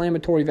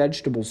 anti-inflammatory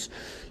vegetables.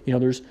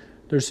 There's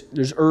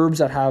herbs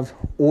that have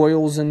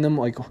oils in them,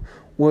 like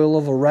oil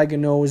of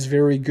oregano is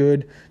very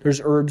good.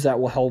 There's herbs that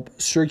will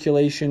help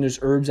circulation. There's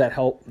herbs that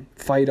help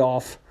fight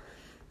off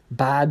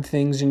bad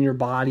things in your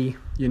body.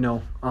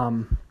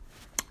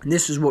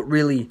 This is what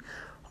really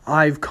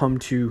I've come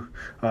to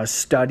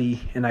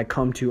study, and I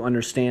come to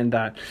understand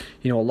that,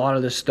 a lot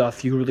of this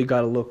stuff you really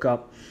got to look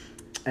up.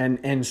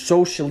 And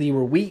socially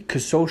we're weak,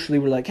 because socially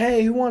we're like,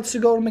 hey, who wants to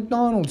go to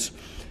McDonald's?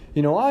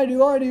 I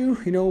do.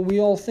 We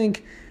all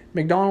think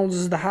McDonald's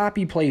is the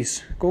happy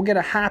place. Go get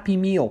a happy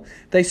meal.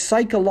 They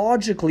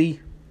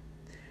psychologically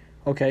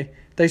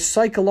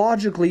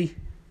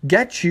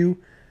get you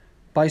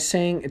by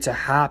saying it's a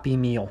happy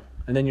meal.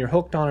 And then you're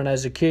hooked on it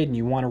as a kid, and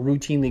you want to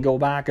routinely go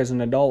back as an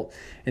adult.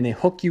 And they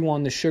hook you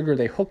on the sugar.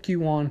 They hook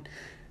you on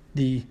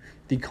the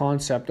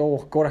concept,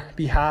 go to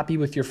be happy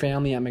with your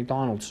family at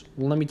McDonald's.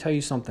 Well, let me tell you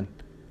something,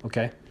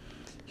 okay?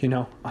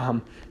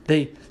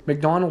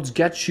 McDonald's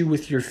gets you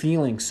with your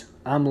feelings.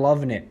 I'm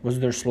loving it was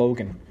their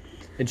slogan.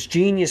 It's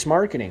genius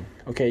marketing,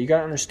 okay? You got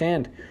to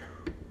understand,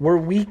 we're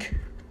weak,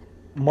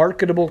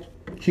 marketable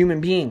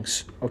human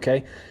beings,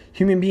 okay?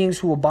 Human beings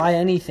who will buy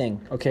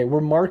anything, okay? We're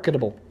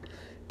marketable.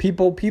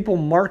 People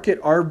market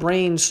our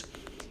brains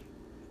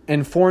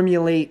and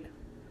formulate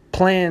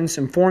plans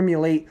and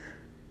formulate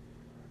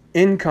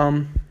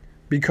income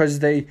because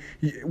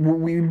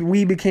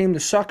we became the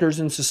suckers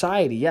in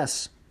society.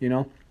 Yes,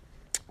 I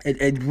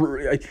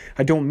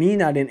don't mean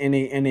that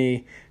in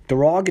a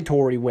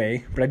derogatory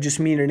way, but I just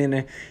mean it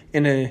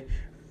in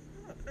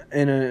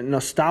a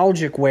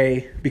nostalgic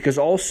way, because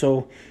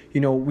also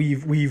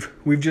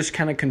we've just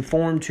kind of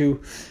conformed to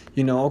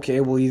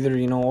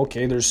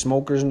there's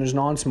smokers and there's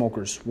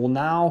non-smokers. Well,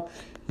 now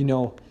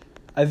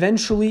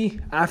eventually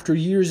after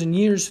years and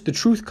years the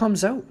truth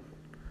comes out.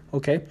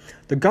 Okay,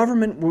 the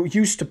government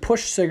used to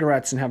push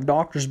cigarettes and have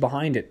doctors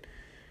behind it.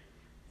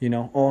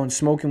 And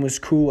smoking was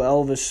cool.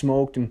 Elvis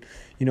smoked, and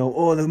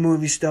the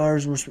movie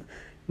stars were.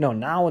 No,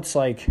 now it's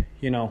like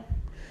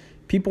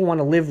people want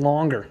to live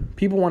longer.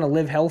 People want to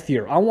live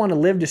healthier. I want to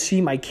live to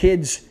see my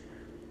kids.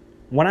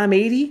 When I'm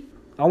 80,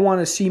 I want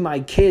to see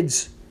my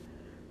kids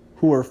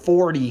who are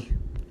 40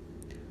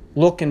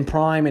 looking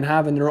prime and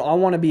having I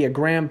want to be a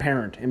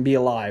grandparent and be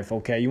alive.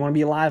 Okay, you want to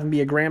be alive and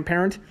be a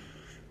grandparent?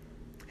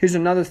 Here's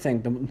another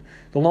thing.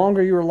 The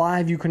longer you're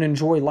alive, you can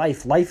enjoy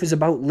life. Life is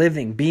about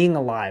living, being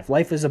alive.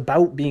 Life is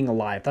about being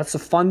alive. That's the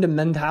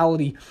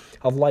fundamentality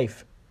of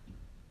life.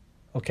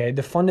 Okay?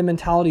 The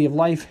fundamentality of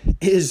life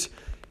is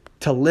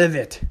to live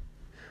it,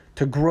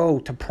 to grow,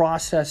 to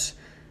process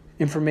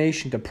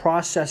information, to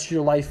process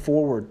your life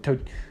forward,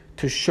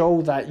 to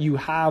show that you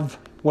have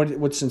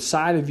what's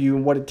inside of you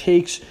and what it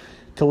takes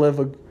to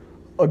live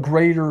a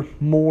greater,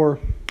 more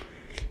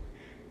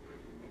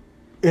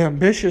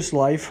ambitious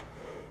life.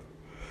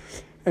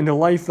 And a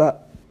life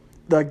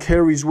that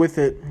carries with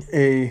it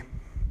a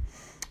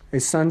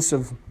sense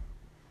of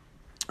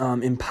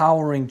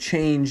empowering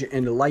change,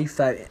 and a life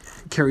that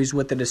carries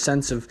with it a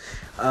sense of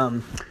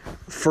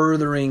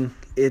furthering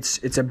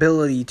its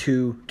ability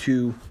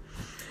to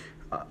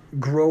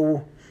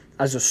grow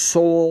as a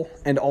soul,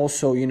 and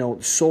also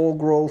soul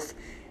growth,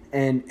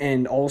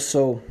 and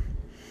also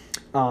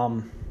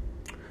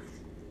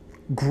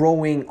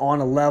growing on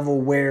a level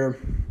where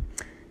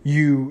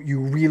you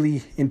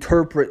really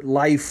interpret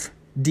life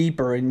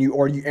deeper, and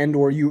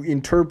you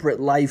interpret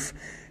life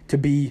to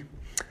be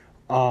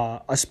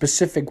a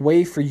specific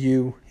way for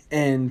you,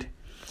 and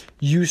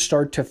you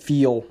start to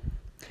feel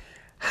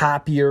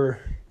happier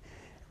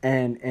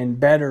and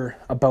better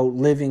about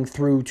living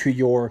through to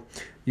your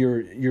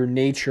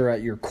nature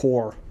at your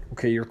core,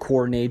 okay, your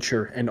core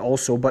nature. And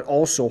also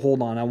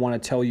hold on, I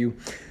want to tell you,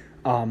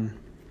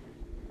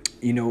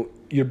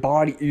 your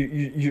body,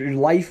 your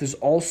life is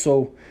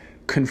also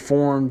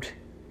conformed.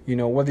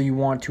 Whether you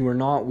want to or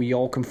not, we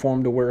all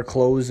conform to wear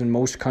clothes. In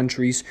most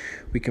countries,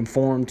 we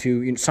conform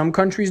to. Some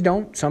countries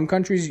don't. Some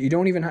countries you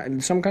don't even.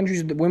 In some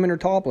countries, the women are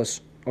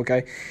topless.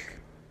 Okay,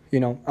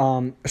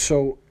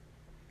 So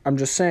I'm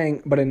just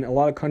saying. But in a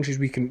lot of countries,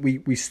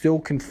 we still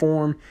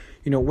conform.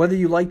 Whether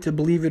you like to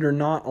believe it or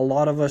not, a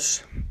lot of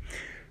us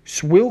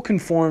will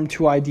conform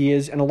to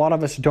ideas, and a lot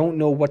of us don't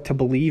know what to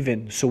believe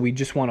in, so we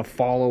just want to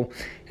follow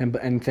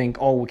and think,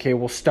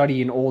 we'll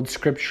study an old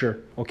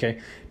scripture.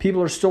 Okay,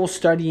 people are still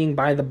studying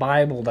by the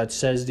Bible that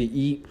says to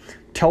eat,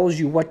 tells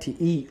you what to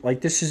eat. Like,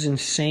 this is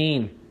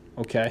insane.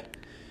 Okay,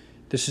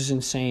 this is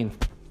insane.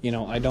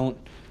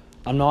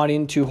 I'm not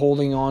into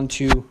holding on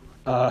to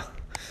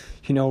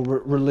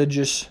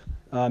religious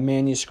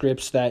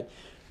manuscripts that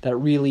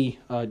really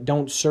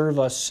don't serve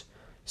us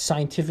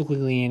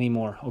scientifically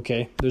anymore.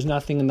 Okay, there's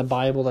nothing in the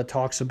Bible that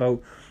talks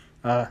about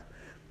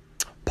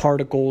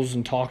particles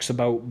and talks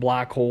about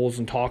black holes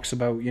and talks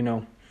about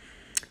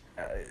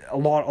a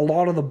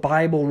lot of the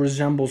Bible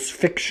resembles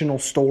fictional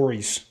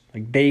stories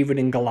like David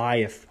and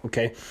Goliath.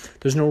 Okay,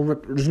 there's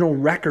no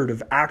record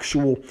of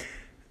actual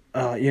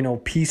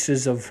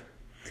pieces of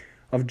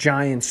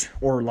giants,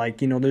 or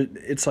like,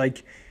 it's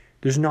like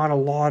there's not a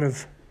lot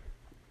of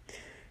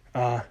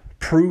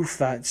proof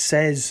that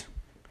says,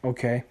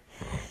 okay,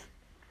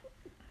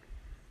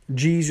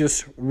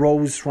 Jesus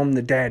rose from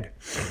the dead.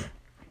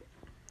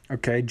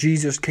 Okay,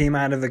 Jesus came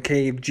out of the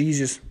cave.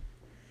 Jesus.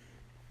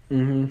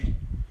 And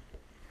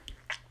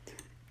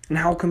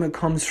how come it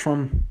comes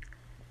from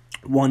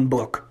one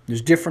book?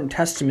 There's different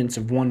testaments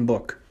of one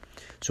book.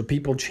 So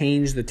people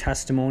change the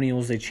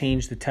testimonials, they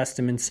change the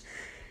testaments.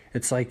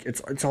 It's like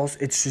it's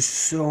just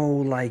so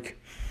like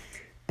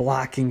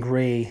black and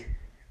gray,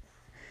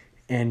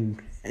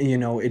 and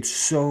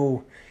it's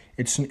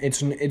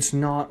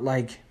not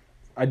like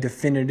a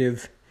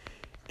definitive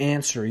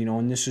answer,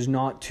 and this is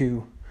not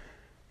to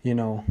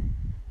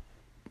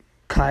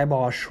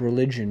kibosh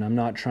religion. I'm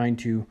not trying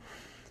to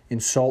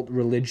insult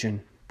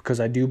religion, because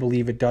I do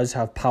believe it does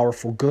have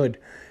powerful good,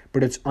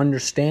 but it's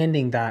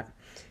understanding that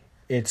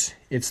it's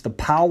the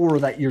power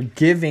that you're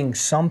giving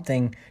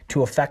something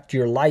to affect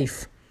your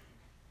life.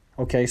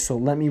 Okay, so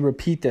let me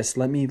repeat this.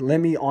 Let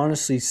me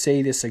honestly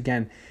say this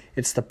again.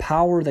 It's the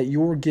power that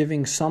you're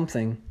giving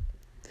something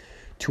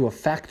to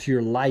affect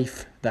your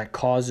life that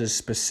causes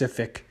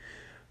specific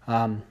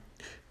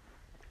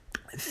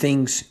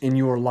things in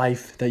your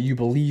life that you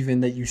believe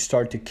in, that you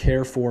start to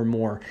care for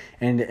more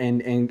and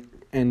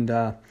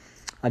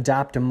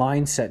adapt a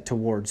mindset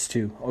towards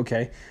too.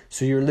 Okay,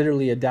 so you're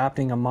literally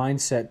adapting a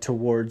mindset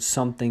towards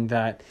something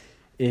that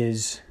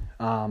is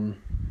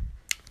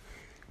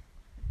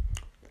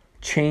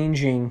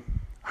changing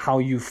how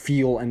you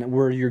feel and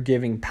where you're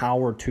giving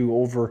power to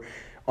over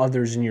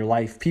others in your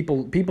life.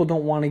 People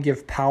don't want to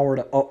give power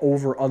to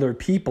over other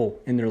people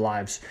in their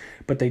lives,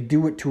 but they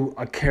do it to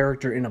a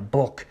character in a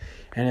book.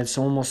 And it's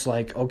almost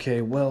like,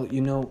 okay, well,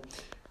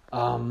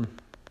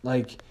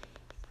 like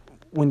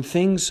when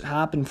things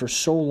happen for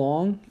so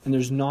long and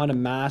there's not a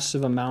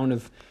massive amount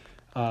of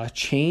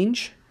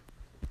change,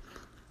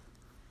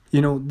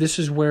 this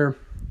is where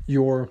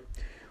you're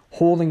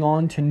holding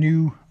on to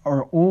new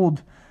or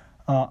old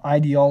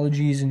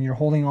ideologies, and you're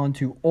holding on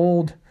to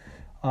old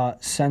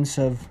sense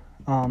of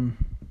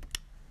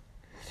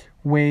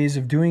ways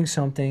of doing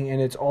something.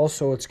 And it's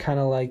kind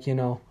of like,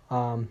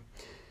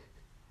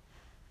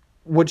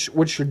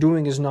 what you're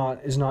doing is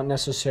not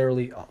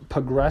necessarily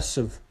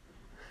progressive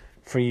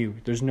for you.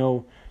 There's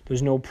no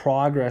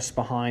progress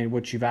behind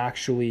what you've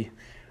actually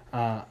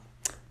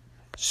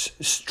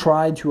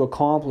tried to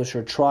accomplish,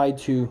 or tried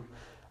to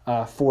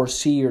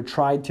foresee, or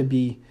tried to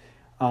be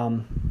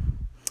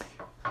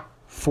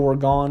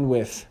foregone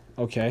with.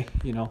 Okay,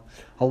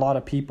 a lot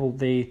of people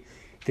they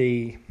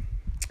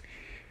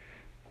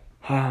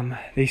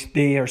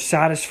are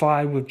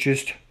satisfied with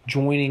just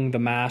joining the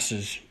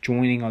masses,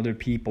 joining other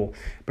people,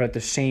 but at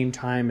the same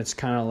time, it's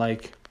kind of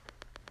like,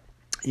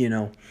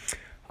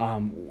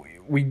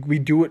 we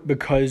do it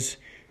because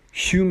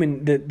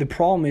the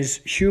problem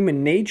is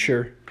human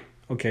nature.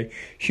 Okay,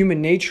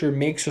 human nature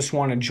makes us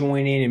want to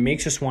join in and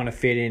makes us want to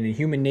fit in, and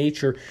human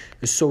nature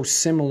is so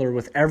similar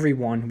with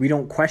everyone. We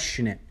don't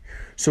question it,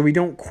 so we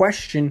don't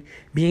question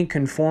being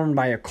conformed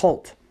by a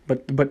cult.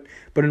 But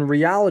in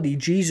reality,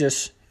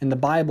 Jesus in the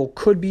Bible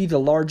could be the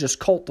largest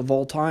cult of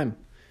all time.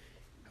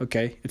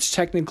 Okay, it's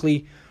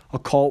technically a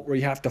cult where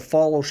you have to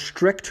follow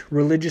strict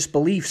religious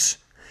beliefs.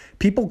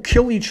 People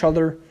kill each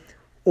other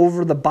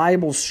over the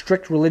Bible's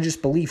strict religious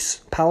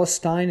beliefs.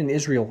 Palestine and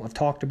Israel, I've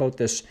talked about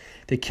this.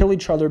 They kill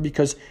each other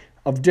because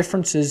of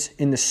differences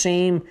in the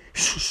same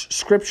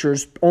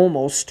scriptures,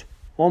 almost,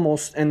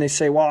 and they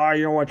say, well,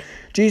 you know what,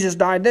 Jesus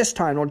died this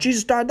time, or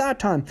Jesus died that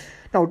time.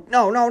 No,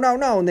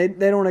 and they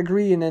don't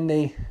agree, and then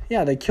they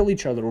kill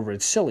each other over it.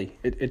 It's silly.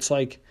 It's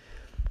like,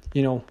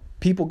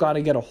 people got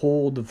to get a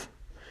hold of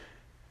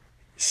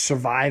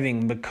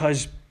surviving,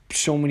 because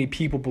so many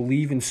people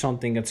believe in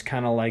something. It's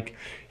kind of like,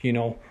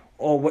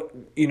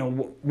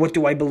 what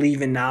do I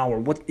believe in now? Or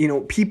what,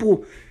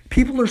 people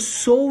are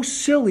so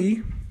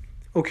silly,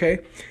 okay?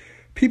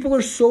 People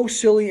are so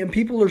silly, and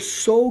people are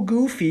so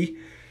goofy.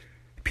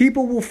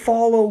 People will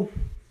follow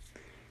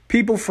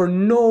people for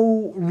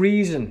no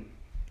reason.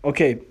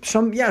 Okay,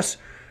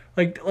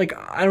 like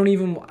I don't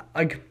even,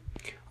 like,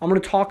 I'm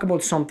going to talk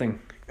about something.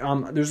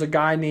 There's a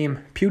guy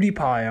named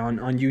PewDiePie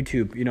on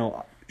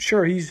YouTube,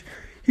 Sure, he's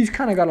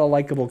kind of got a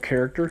likable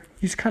character.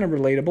 He's kind of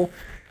relatable.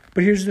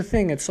 But here's the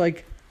thing. It's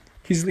like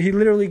he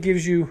literally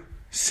gives you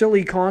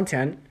silly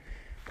content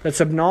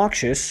that's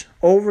obnoxious,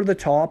 over the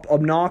top,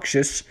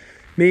 obnoxious,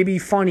 maybe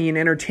funny and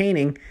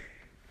entertaining,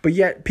 but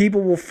yet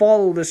people will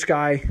follow this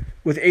guy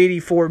with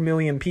 84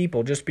 million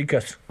people just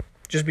because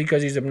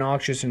he's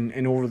obnoxious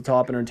and over the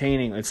top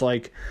entertaining. It's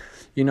like,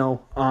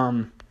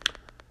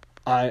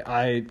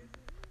 I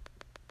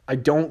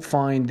don't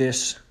find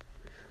this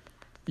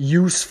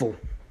useful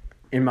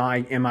in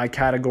my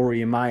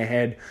category, in my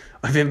head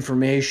of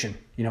information.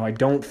 I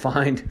don't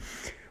find,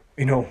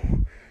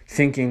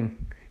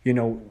 thinking,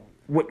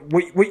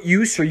 What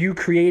use are you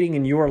creating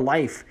in your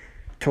life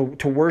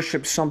to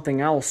worship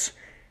something else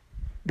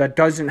that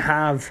doesn't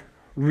have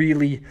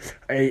really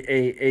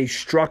a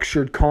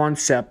structured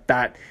concept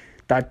that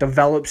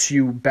develops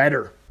you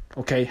better?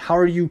 Okay, how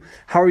are you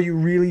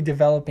really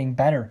developing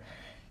better?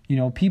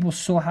 People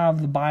still have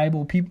the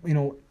Bible,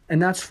 people,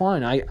 and that's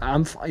fine.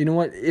 I'm you know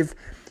what,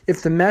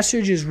 if the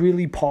message is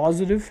really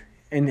positive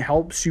and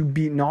helps you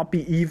not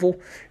be evil,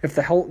 if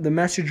the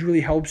message really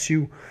helps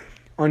you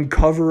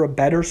uncover a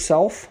better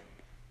self,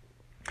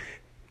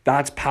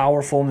 that's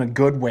powerful in a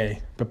good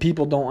way. But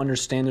people don't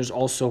understand there's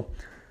also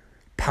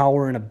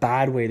power in a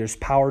bad way. There's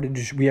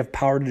we have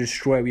power to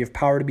destroy. We have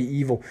power to be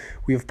evil.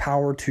 We have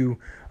power to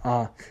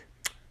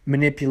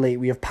manipulate.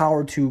 We have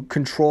power to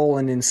control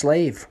and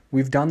enslave.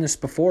 We've done this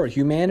before.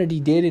 Humanity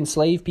did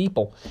enslave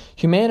people.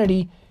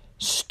 Humanity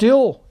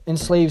still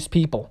enslaves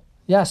people.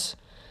 Yes,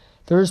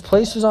 there's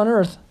places on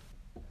earth,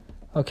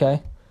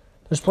 okay?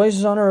 There's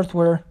places on earth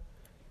where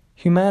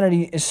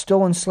humanity is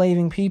still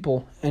enslaving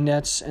people, and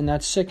that's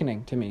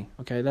sickening to me,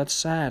 okay? That's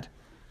sad,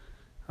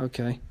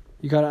 okay?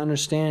 You got to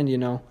understand,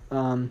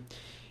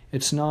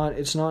 it's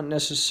not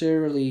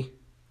necessarily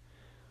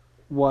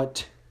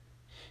what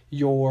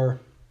you're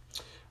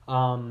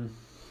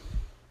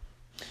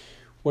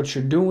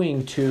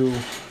doing to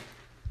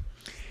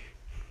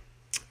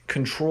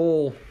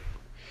control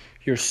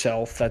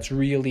yourself that's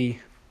really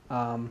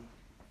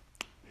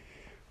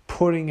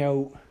putting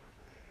out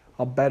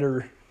a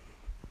better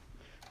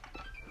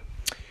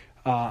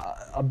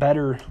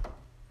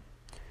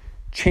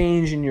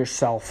change in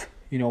yourself.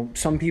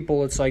 Some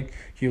people, it's like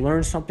you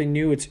learn something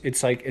new.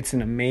 It's like it's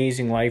an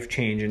amazing life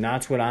change, and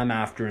that's what I'm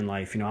after in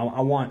life.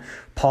 I want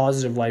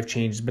positive life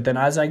changes. But then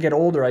as I get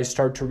older, I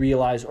start to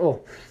realize,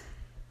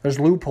 there's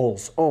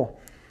loopholes.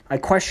 I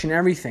question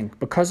everything.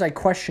 Because I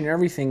question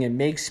everything, it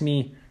makes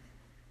me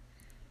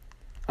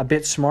a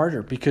bit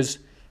smarter, because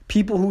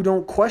people who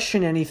don't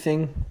question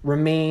anything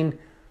remain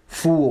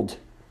fooled.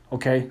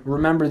 Okay?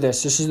 Remember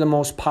this. This is the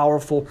most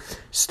powerful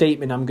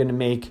statement I'm going to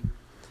make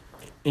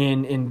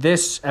in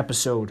this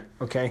episode,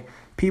 okay?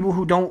 People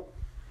who don't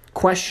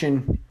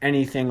question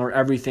anything or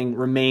everything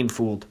remain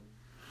fooled.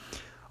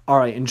 All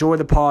right, enjoy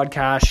the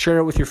podcast. Share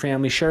it with your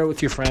family. Share it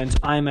with your friends.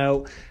 I'm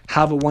out.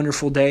 Have a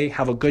wonderful day.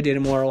 Have a good day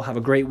tomorrow. Have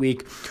a great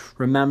week.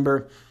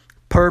 Remember,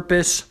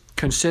 purpose,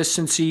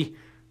 consistency,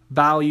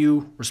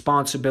 value,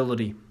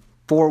 responsibility.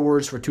 4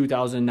 words for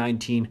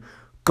 2019.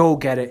 Go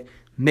get it.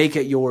 Make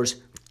it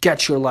yours.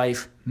 Get your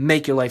life.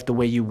 Make your life the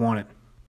way you want it.